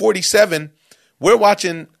watching at 47, we're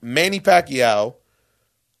watching Manny Pacquiao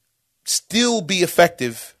still be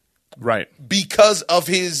effective. Right. Because of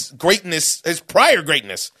his greatness, his prior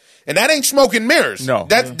greatness. And that ain't smoke and mirrors. No.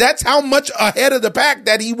 That's how much ahead of the pack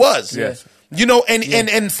that he was. Yes. You know,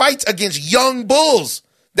 and fights against young bulls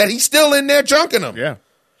that he's still in there junking them. Yeah.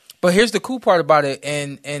 But here's the cool part about it,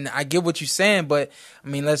 and I get what you're saying, but I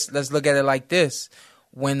mean let's look at it like this.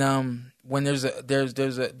 When there's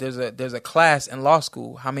a class in law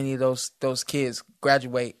school, how many of those kids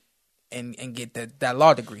graduate and get that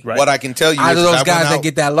law degree? Right. What I can tell you out of those guys that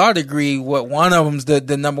get that law degree, one of them's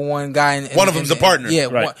the number one guy. One of them's the partner. Yeah,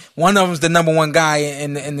 right. One of them's the number one guy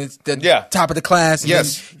in the top of the class. And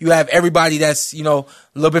yes, you have everybody that's a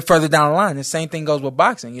little bit further down the line. The same thing goes with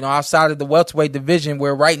boxing. You know, outside of the welterweight division,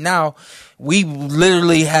 where right now we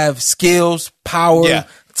literally have skills, power,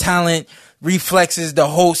 talent, reflexes, the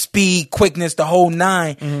whole speed, quickness, the whole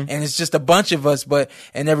 9, and it's just a bunch of us. But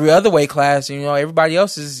in every other weight class, everybody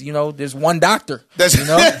else is, there's one doctor. There's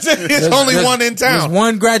only one in town. There's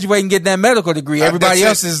one graduating and getting that medical degree. Everybody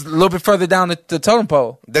else is a little bit further down the totem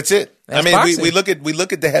pole. That's it. That's we look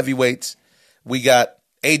at the heavyweights. We got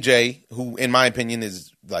AJ, who in my opinion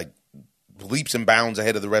is like leaps and bounds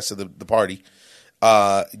ahead of the rest of the party.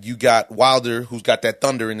 You got Wilder, who's got that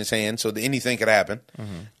thunder in his hand, so anything could happen.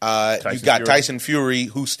 You got Tyson Fury,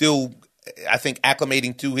 who's still, I think,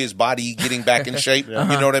 acclimating to his body, getting back in shape. You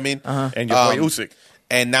know what I mean? And your boy Usyk.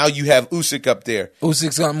 And now you have Usyk up there.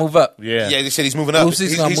 Usyk's gonna move up. Yeah, they said he's moving up.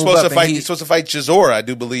 He's supposed to fight. He's supposed to fight Chisora, I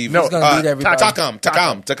do believe. No, he's gonna beat everybody.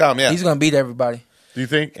 Takam. Yeah, he's gonna beat everybody. Do you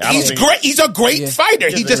think? He's great. He's a great fighter.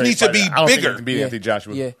 He just needs to be bigger. I don't think he can beat Anthony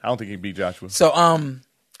Joshua. Yeah. I don't think he can beat Joshua. So,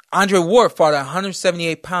 Andre Ward fought at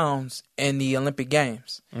 178 pounds in the Olympic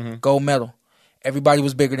Games, gold medal. Everybody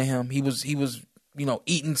was bigger than him. He was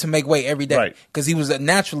eating to make weight every day because he was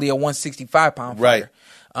naturally a 165-pound fighter.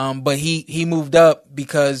 But he moved up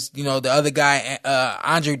because, the other guy,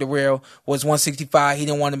 Andre Darrell, was 165. He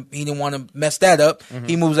didn't want to mess that up. Mm-hmm.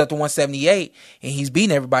 He moves up to 178 and he's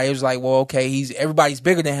beating everybody. It was like, well, okay, everybody's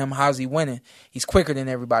bigger than him. How's he winning? He's quicker than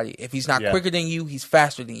everybody. If he's not quicker than you, he's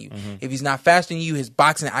faster than you. Mm-hmm. If he's not faster than you, his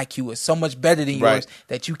boxing IQ is so much better than yours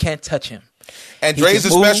that you can't touch him. And Dre's a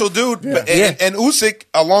special dude. Yeah. And Usyk,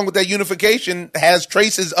 along with that unification, has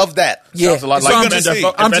traces of that. Yeah. Sounds a lot so like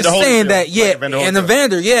I'm just saying that, and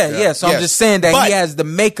Evander, So I'm just saying that he has the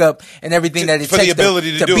makeup and everything that it for takes the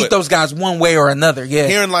ability to beat those guys one way or another. Yeah.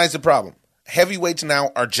 Herein lies the problem. Heavyweights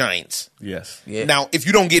now are giants. Yes. Yeah. Now, if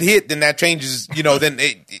you don't get hit, then that changes, then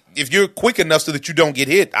if you're quick enough so that you don't get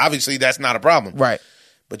hit, obviously that's not a problem. Right.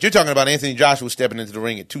 But you're talking about Anthony Joshua stepping into the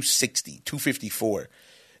ring at 260, 254.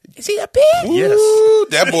 Is he that big? Yes. Ooh,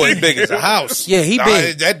 that boy big as a house. Yeah, he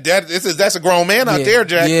big. That's a grown man out there,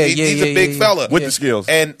 Jack. He's a big fella. With the skills.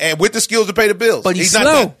 And with the skills to pay the bills. But he's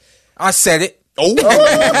slow. I said it. Oh.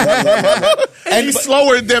 And he's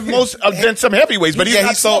slower than some heavyweights, but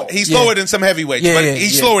he's slow. He's slower than some heavyweights, but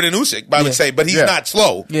he's slower than Usyk, I would say, but he's not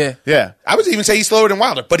slow. Yeah. I would even say he's slower than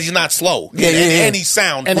Wilder, but he's not slow. And he's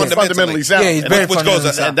sound. And he's fundamentally sound. Yeah, he's very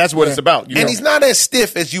fundamentally sound. And that's what it's about. And he's not as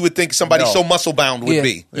stiff as you would think somebody so muscle bound would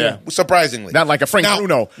be. Yeah. Surprisingly. Not like a Frank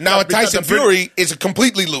Bruno. Now Tyson Fury is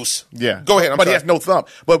completely loose. Yeah. Go ahead. But he has no thumb.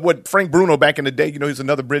 But what Frank Bruno back in the day, he's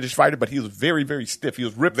another British fighter, but he was very, very stiff. He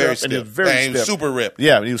was ripped very up stiff. and he was very stiff. He was super ripped.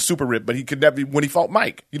 Yeah, he was super ripped, but he could never, when he fought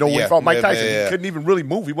Mike, when he fought Mike Tyson, he couldn't even really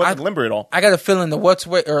move. He wasn't limber at all. I got a feeling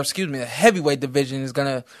the heavyweight division is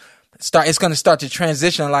gonna start. It's gonna start to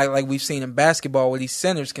transition like we've seen in basketball, where these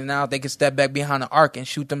centers they can step back behind the arc and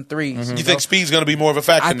shoot them threes. Mm-hmm. You think speed's gonna be more of a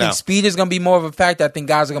factor now? I think speed is gonna be more of a factor. I think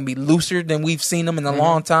guys are gonna be looser than we've seen them in a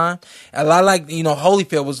long time. A lot like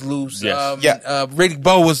Holyfield was loose. Yes. Riddick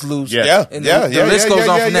Bowe was loose. Yeah. And the list goes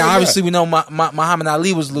on from there. Obviously, we know Muhammad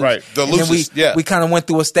Ali was loose. Right. The loosest. We kind of went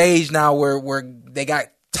through a stage now where they got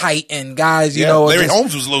tight and guys, Larry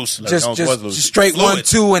Holmes was loose. Just straight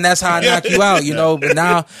 1-2, and that's how I knock you out. But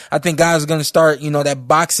now I think guys are going to start. That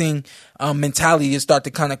boxing mentality is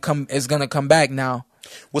going to come back now.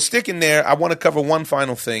 Well, sticking there, I want to cover one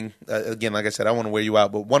final thing. Again, like I said, I want to wear you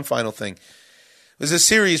out, but one final thing. There's a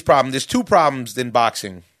serious problem. There's two problems in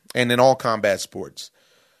boxing and in all combat sports.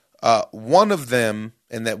 One of them,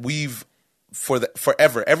 and that we've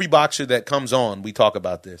forever, every boxer that comes on, we talk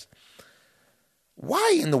about this.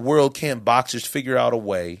 Why in the world can't boxers figure out a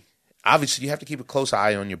way? Obviously, you have to keep a close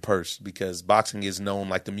eye on your purse because boxing is known,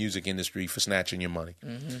 like the music industry, for snatching your money.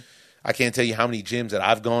 Mm-hmm. I can't tell you how many gyms that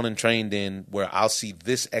I've gone and trained in where I'll see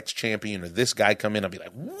this ex-champion or this guy come in. I'll be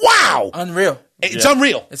like, wow. Unreal. It's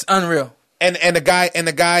unreal. It's unreal. And the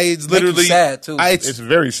guy is literally sad too. It's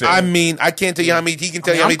very sad. I mean, I can't tell you how many he can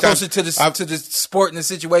tell you how many times. I'm closer to the sport and the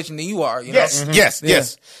situation than you are. Yes, know? Mm-hmm.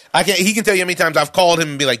 Yes. He can tell you how many times I've called him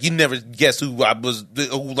and be like, "You never guess who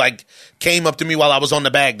came up to me while I was on the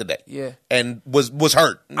bag today." Yeah, and was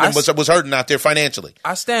hurt. Was hurting out there financially.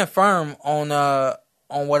 I stand firm on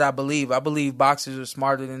what I believe. I believe boxers are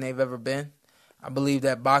smarter than they've ever been. I believe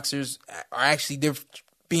that boxers are actually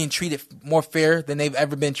being treated more fair than they've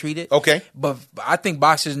ever been treated. Okay. But I think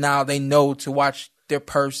boxers now, they know to watch their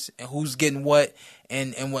purse and who's getting what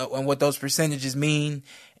and what those percentages mean.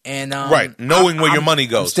 And right, knowing where your money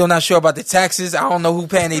goes. I'm still not sure about the taxes. I don't know who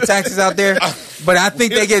paying their taxes out there, but I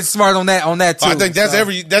think they get smart on that too. I think that's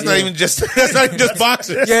not even just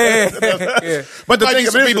boxers. Yeah. But the thing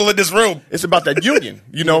is, people in this room, it's about that union.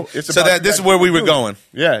 It's so this is where we were going.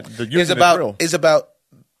 Yeah, the union is about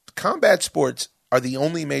combat sports. Are the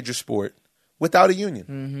only major sport without a union.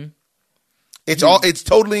 Mm-hmm. It's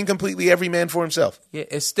totally and completely every man for himself. Yeah,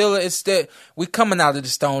 it's still we're coming out of the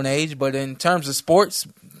Stone Age, but in terms of sports,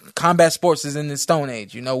 combat sports is in the Stone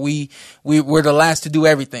Age. We're the last to do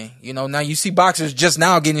everything. Now you see boxers just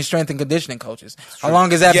now getting strength and conditioning coaches. How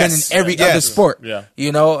long has that been in every other sport? Yeah.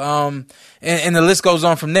 And the list goes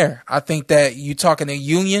on from there. I think that you talking a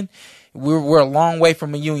union, we're a long way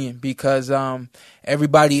from a union because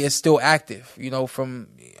everybody is still active. I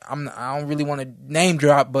don't really want to name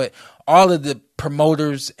drop, but all of the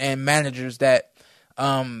promoters and managers that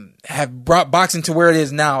have brought boxing to where it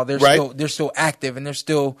is now, they're still active and they're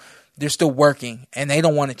still working, and they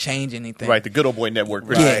don't want to change anything. Right, the Good Old Boy Network.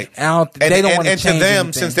 Right. They don't want to change anything. To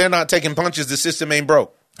them, since they're not taking punches, the system ain't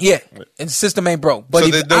broke. Yeah, and the system ain't broke. But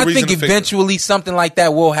So I think eventually something like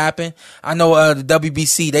that will happen. I know the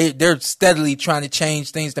WBC, they're steadily trying to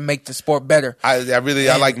change things to make the sport better. I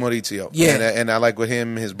like Mauricio. Yeah. And I like with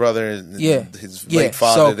him, his brother, and his Yeah. late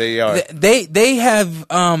father, So they are. They have,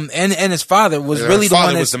 and his father was really the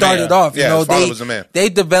one that started off. Yeah, you know, his father was the man. They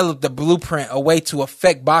developed a blueprint, a way to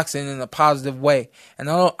affect boxing in a positive way. And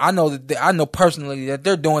I know personally that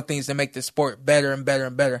they're doing things to make the sport better and better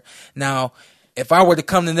and better. Now, if I were to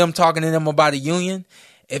come to them talking to them about a union,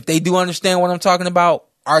 if they do understand what I'm talking about,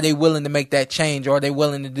 are they willing to make that change, or are they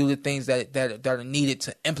willing to do the things that are needed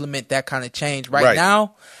to implement that kind of change? Right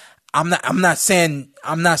now, I'm not saying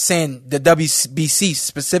the WBC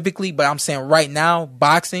specifically, but I'm saying right now,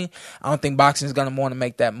 boxing, I don't think boxing is going to want to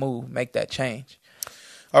make that move, make that change.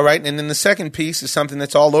 All right, and then the second piece is something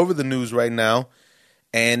that's all over the news right now,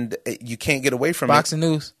 and you can't get away from boxing it.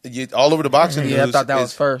 news. All over the boxing news. Yeah, I thought that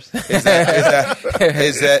was first. Is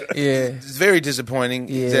that yeah. It's very disappointing.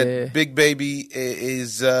 Yeah. That Big Baby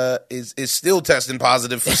is still testing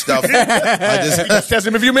positive for stuff. He just tested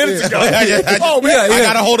him a few minutes ago. I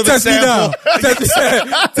got a hold of the sample.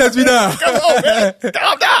 Test me down. Come on, man.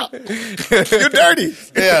 Calm down. You're dirty.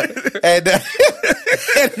 Yeah, and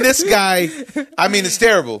this guy, I mean, it's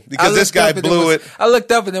terrible because this guy blew it. I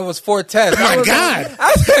looked up and there was 4 tests. My God.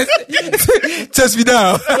 Test me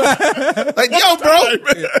down. Like, yo, bro,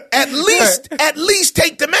 at least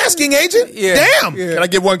take the masking agent. Yeah. Damn. Can I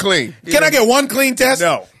get one clean? Can I get one clean test?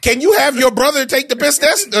 No. Can you have your brother take the piss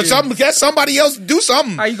test or something? Get somebody else do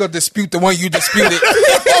something. How you gonna dispute the one you disputed?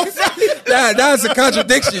 That's a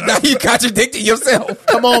contradiction. Now you contradicted yourself.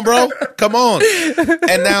 Come on, bro. Come on.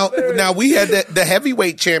 And now we had the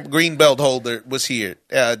heavyweight champ green belt holder was here.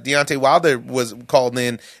 Deontay Wilder was called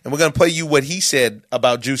in, and we're going to play you what he said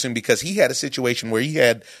about juicing, because he had a situation where he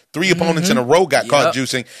had 3 opponents in a row got caught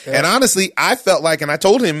juicing. Yep. And honestly, I felt like, and I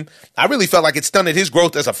told him, I really felt like it stunted his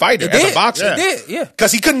growth as a fighter, as a boxer. It did, yeah.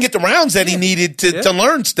 Because he couldn't get the rounds that he needed to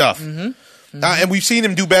learn stuff. And we've seen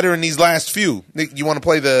him do better in these last few. You want to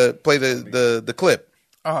play the clip?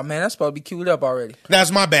 Oh man, that's supposed to be queued up already.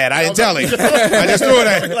 That's my bad. I didn't tell him. I just threw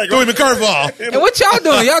him a curveball. And what y'all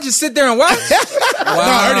doing? Y'all just sit there and watch?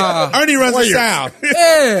 Wow. No, Ernie runs the sound.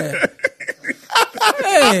 Yeah.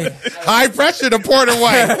 Hey. High pressure to Porter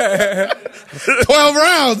White. 12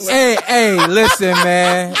 rounds. Hey, listen,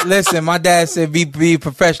 man. Listen, my dad said be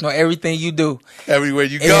professional. Everything you do. Everywhere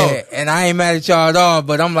you go. Yeah, and I ain't mad at y'all at all,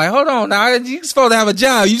 but I'm like, hold on now. You're supposed to have a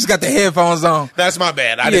job. You just got the headphones on. That's my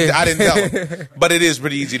bad. I didn't tell him. But it is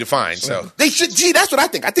pretty easy to find. So they should. Gee, that's what I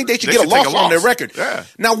think. I think they should get a loss on their record. Yeah.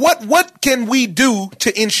 Now, what can we do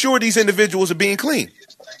to ensure these individuals are being clean?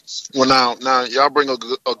 Well, now y'all bring a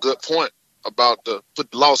good point about put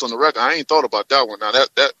the loss on the record. I ain't thought about that one. Now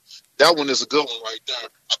that one is a good one right there.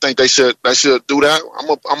 I think they should do that. I'm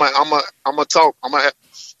gonna talk. I'm gonna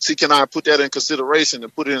see, can I put that in consideration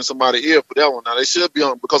and put it in somebody's ear for that one. Now they should be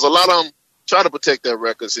on, because a lot of them try to protect their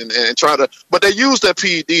records and try to, but they use that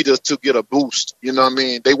PED to get a boost. You know what I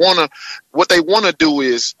mean? What they wanna do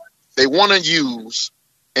is they wanna use,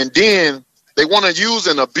 and then they wanna use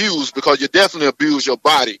and abuse, because you definitely abuse your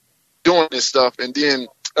body doing this stuff, and then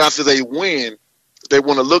after they win, they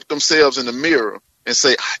want to look themselves in the mirror and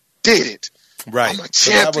say, I did it. Right. I'm a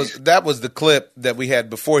champion. So that was the clip that we had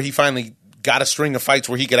before he finally got a string of fights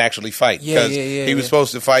where he could actually fight. Yeah. He was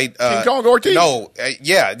supposed to fight King Kong Ortiz. No,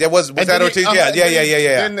 there was that Ortiz? Yeah.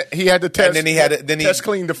 Then he had to test. And then he had to test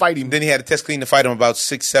clean to fight him. Then he had to test clean to fight him about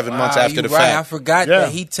 6-7 months after the fact. I forgot that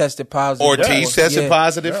he tested positive. Ortiz tested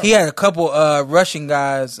positive. He had a couple Russian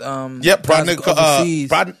guys. Povetkin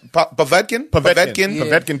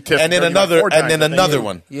tested, and then another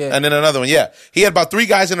one. Yeah. And then another one. Yeah, he had about 3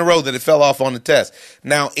 guys in a row that it fell off on the test.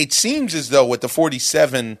 Now it seems as though with the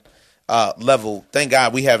 47 level, thank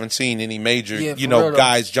God we haven't seen any major,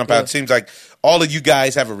 guys jump out. It seems like all of you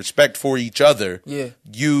guys have a respect for each other. Yeah.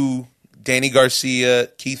 You, Danny Garcia,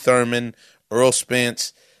 Keith Thurman, Earl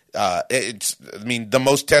Spence. The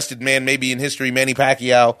most tested man maybe in history, Manny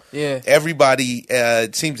Pacquiao. Yeah. Everybody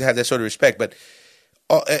seems to have that sort of respect. But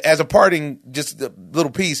as a parting, just a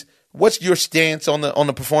little piece, what's your stance on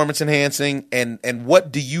the performance enhancing, and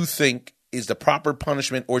what do you think is the proper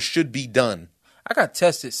punishment or should be done? I got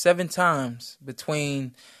tested 7 times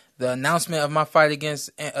between the announcement of my fight against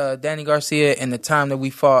Danny Garcia and the time that we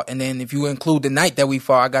fought. And then if you include the night that we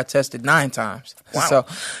fought, I got tested 9 times. Wow.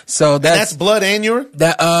 So that's blood and urine?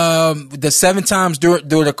 The 7 times during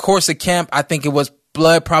the course of camp, I think it was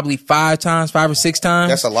blood probably 5 or 6 times.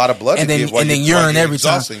 That's a lot of blood. And then urine every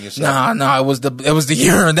time. No, it was the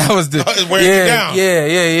urine. That was the wearing you down.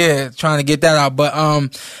 Yeah. Trying to get that out. But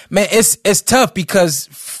man, it's tough because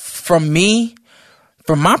from me,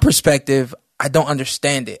 from my perspective, I don't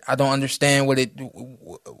understand it. I don't understand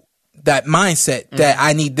that mindset that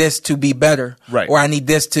I need this to be better, right, or I need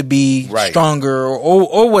this to be stronger,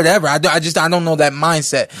 or whatever. I don't know that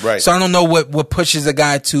mindset, right. So I don't know what pushes a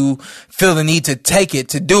guy to feel the need to take it,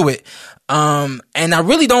 to do it. And I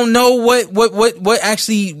really don't know what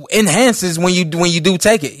actually enhances when you do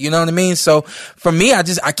take it. You know what I mean? So for me,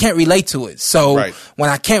 I can't relate to it. So when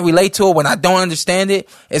I can't relate to it, when I don't understand it,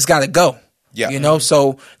 it's got to go. Yeah. You know,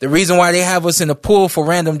 so the reason why they have us in the pool for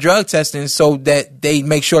random drug testing is so that they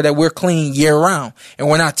make sure that we're clean year round and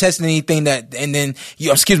we're not testing anything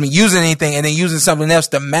using anything and then using something else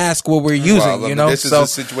to mask what we're using, you know? This is a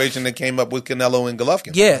situation that came up with Canelo and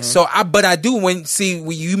Golovkin. Yeah. Mm-hmm. So but I do when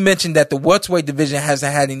you mentioned that the welterweight division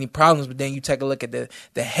hasn't had any problems, but then you take a look at the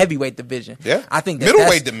heavyweight division. Yeah. I think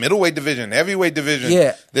the middleweight division, heavyweight division.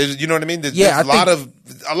 Yeah. There's, you know what I mean? There's a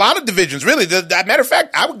lot of divisions, really. Matter of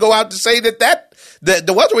fact, I would go out to say that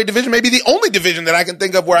the welterweight division may be the only division that I can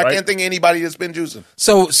think of where I can't think of anybody that's been juicing.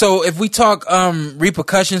 So if we talk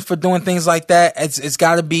repercussions for doing things like that, it's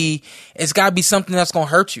got to be something that's gonna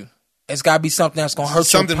hurt you. It's got to be something that's going to hurt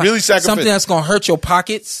something really sacrificial. Something that's going to hurt your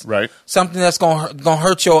pockets. Right. Something that's going to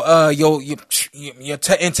hurt your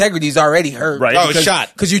integrity is already hurt. Right. Shot.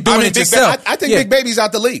 Because you're doing it yourself. I think Big Baby's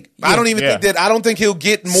out the league. Yeah. I don't even think that. I don't think he'll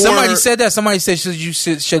get more. Somebody said that. Somebody said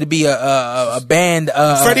should it be a band?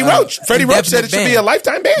 Freddie Roach. Freddie Roach said it should be a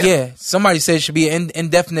lifetime ban. Yeah. Somebody said it should be an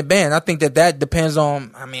indefinite ban. I think that depends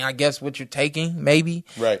on. I mean, I guess what you're taking, maybe.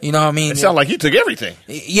 Right. You know what I mean? It sounds like he took everything.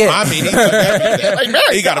 Yeah. I mean, he took everything.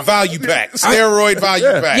 He got a value pack. Steroid value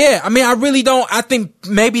pack. Yeah, I mean, I really don't. I think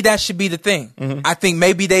maybe that should be the thing. Mm-hmm. I think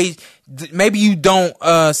maybe you don't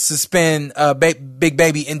suspend Big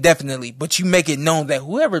Baby indefinitely, but you make it known that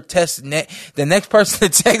whoever tests the next person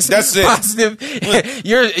that tests positive,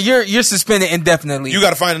 you're suspended indefinitely. You got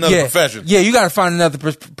to find another profession. Yeah, you got to find another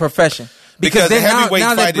profession. Because then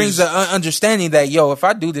now that brings the understanding that, if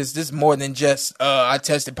I do this is more than just I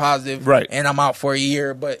tested positive and I'm out for a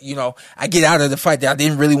year, but, I get out of the fight that I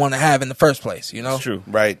didn't really want to have in the first place, It's true.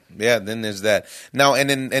 Right. Yeah, then there's that. Now, and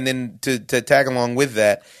then to tag along with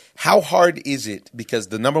that, how hard is it? Because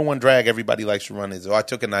the number one drag everybody likes to run is, I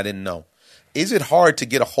took it and I didn't know. Is it hard to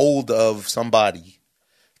get a hold of somebody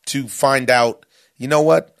to find out, you know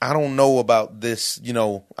what? I don't know about this, I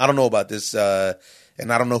don't know about this,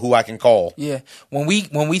 and I don't know who I can call. Yeah. When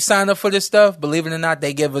we sign up for this stuff, believe it or not,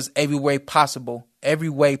 they give us every way possible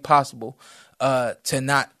to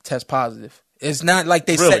not test positive. It's not like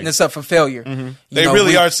they're setting us up for failure. Mm-hmm. They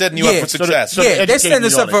really are setting you up for success. They're setting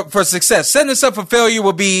us up for success. Setting us up for failure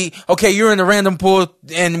will be, okay, you're in a random pool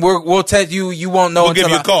and we'll tell you, you won't know. We'll give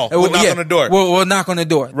you a call. We'll knock on the door. We'll knock on the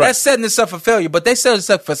door. Right. That's setting us up for failure, but they set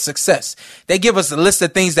us up for success. They give us a list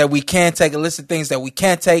of things that we can take, a list of things that we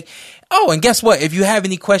can't take. Oh, and guess what? If you have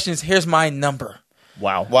any questions, here's my number.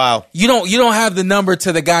 Wow. You don't have the number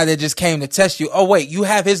to the guy that just came to test you. Oh wait, you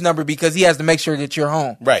have his number because he has to make sure that you're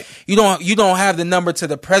home. Right. You don't have the number to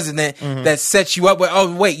the president that sets you up with,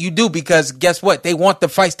 oh wait, you do, because guess what? They want the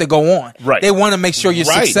fights to go on. Right. They want to make sure you're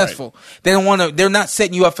successful. Right. They're not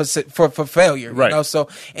setting you up for failure. Right. So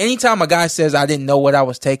anytime a guy says I didn't know what I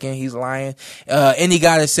was taking, he's lying. Any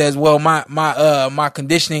guy that says, well, my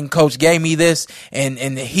conditioning coach gave me this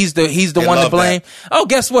and he's the one to blame. Oh,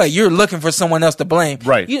 guess what? You're looking for someone else to blame.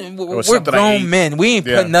 Right. We're grown men. We ain't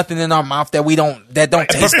putting nothing in our mouth that don't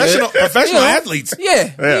taste good. Professional athletes.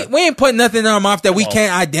 Yeah. We ain't putting nothing in our mouth that we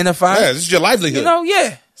can't identify. Yeah, this is your livelihood.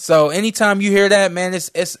 So anytime you hear that, man,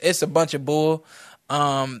 it's a bunch of bull.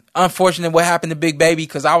 Unfortunate what happened to Big Baby,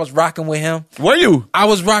 because I was rocking with him. Were you? I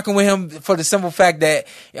was rocking with him for the simple fact that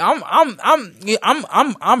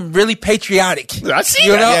I'm really patriotic. I see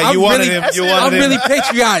that. Yeah, I'm really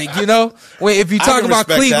patriotic. If you talk about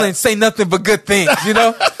Cleveland, say nothing but good things.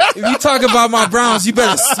 If you talk about my Browns, you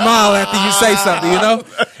better smile after you say something.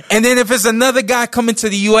 And then if it's another guy coming to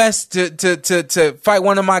the U.S. to fight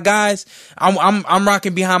one of my guys, I'm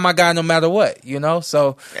rocking behind my guy no matter what.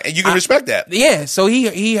 So and you can respect that. Yeah. So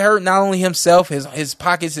he hurt not only himself, his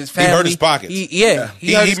pockets, his family. He hurt his pockets.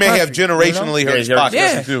 He may have generationally hurt his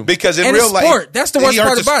pockets. Yeah. Because in real life, that's the worst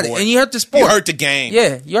part about it. And you hurt the sport. You hurt the game.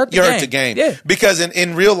 Yeah. You hurt the game. Yeah. Because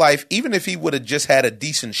in real life, even if he would have just had a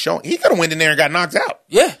decent showing, he could have went in there and got knocked out.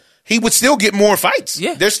 Yeah. He would still get more fights.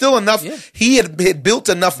 Yeah. There's still enough. Yeah. He had built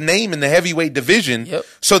enough name in the heavyweight division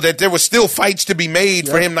so that there was still fights to be made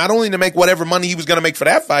for him, not only to make whatever money he was going to make for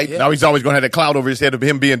that fight. Now he's always going to have that cloud over his head of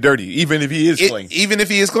him being dirty, even if he is clean. Even if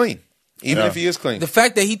he is clean. Even if he is clean. The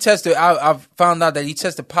fact that he tested, I found out that he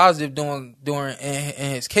tested positive during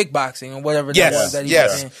in his kickboxing or whatever that was that he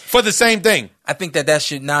was in. For the same thing. I think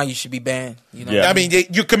that you should be banned. You know? I mean,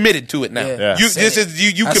 you're committed to it now. Yeah. You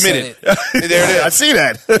committed. There it is. I see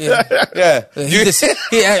that.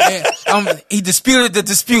 He disputed the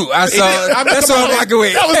dispute. That's all I'm rocking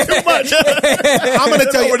with. That was too much.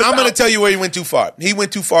 I'm going to tell you where he went too far. He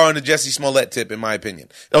went too far on the Jesse Smollett tip, in my opinion.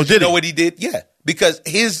 Oh, did you know what he did? Yeah. Because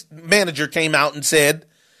his manager came out and said,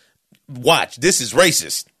 watch, this is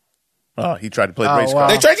racist. Oh, he tried to play the race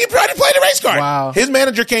card. He tried to play the race card. Wow. His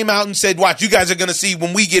manager came out and said, watch, you guys are going to see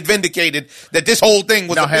when we get vindicated that this whole thing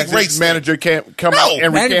was a big race thing. Manager can't come out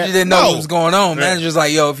and manager didn't know what was going on. Manager's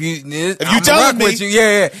like, yo, if you telling me,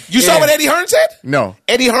 you saw what Eddie Hearn said? No.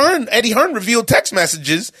 Eddie Hearn revealed text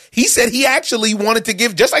messages. He said he actually wanted to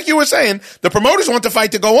give, just like you were saying, the promoters want the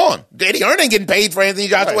fight to go on. Eddie Hearn ain't getting paid for Anthony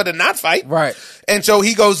Joshua to not fight. Right. And so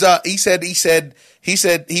he goes, he said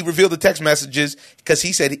he revealed the text messages because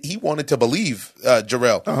he said he wanted to believe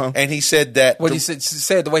Jarrell. And he said that. What he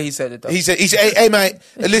said the way he said it, though. He said, hey, man,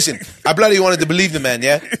 listen, I bloody wanted to believe the man,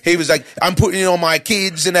 yeah? He was like, I'm putting it on my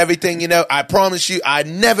kids and everything, you know. I promise you, I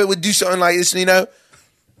never would do something like this, you know.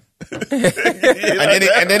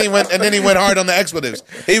 and then he went hard on the expletives.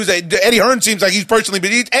 He was like, Eddie Hearn seems like he's personally,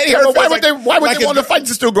 but Eddie Hearn. Why would they want the fight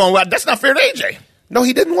to still go on? That's not fair to AJ. No,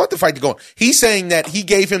 he didn't want the fight to go on. He's saying that he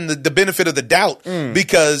gave him the benefit of the doubt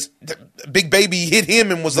because Big Baby hit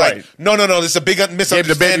him and was like, no, this is a big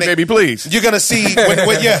misunderstanding. Give the baby, please. You're gonna see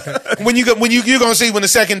when you're gonna see when the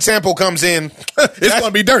second sample comes in, it's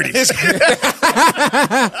gonna be dirty. Sorry,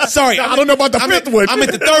 I don't know about the fifth one. I'm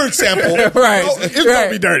at the third sample. Right, it's gonna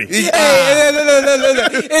be dirty.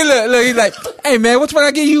 Hey, look, he's like, hey man, which one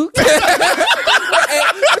I give you? Which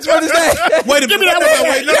one is that? Wait a minute,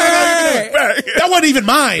 that wasn't even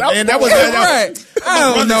mine, man. That was right.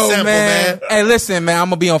 I don't know, sample, man. Hey, listen, man, I'm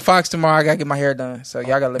gonna be on Fox tomorrow. I gotta get my hair done, so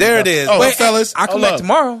y'all gotta let me there go. It is. Wait, fellas, I'll come back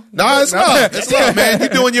tomorrow. No, it's love. It's love, man. You're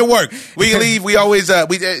doing your work. We leave. We always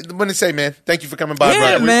want to say, man, thank you for coming by,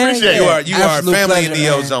 brother. Man, we appreciate you. You are family in the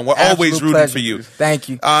Ozone. We're always rooting for you. Thank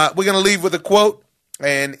you. We're gonna leave with a quote,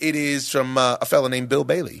 and it is from a fella named Bill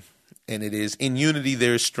Bailey. And it is, in unity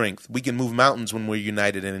there is strength. We can move mountains when we're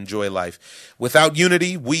united and enjoy life. Without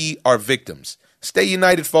unity, we are victims. Stay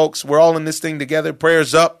united, folks. We're all in this thing together.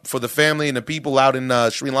 Prayers up for the family and the people out in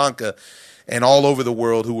Sri Lanka and all over the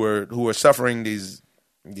world who are suffering these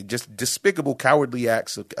just despicable, cowardly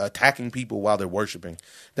acts of attacking people while they're worshiping.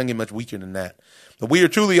 Doesn't get much weaker than that. But we are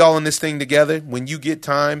truly all in this thing together. When you get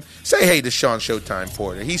time, say hey to Shawn Showtime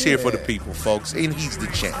Porter. He's here for the people, folks, and he's the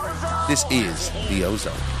champ. This is the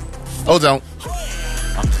Ozone. Ozone.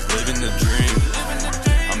 I'm just living the dream.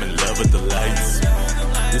 I'm in love with the lights.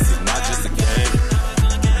 This is not just a game.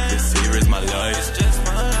 This here is my life. Put the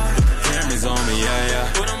cameras on me,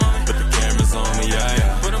 yeah. Put the cameras on me,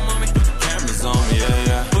 yeah. Put the cameras on me,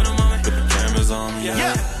 yeah. Put the cameras on me,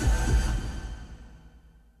 yeah.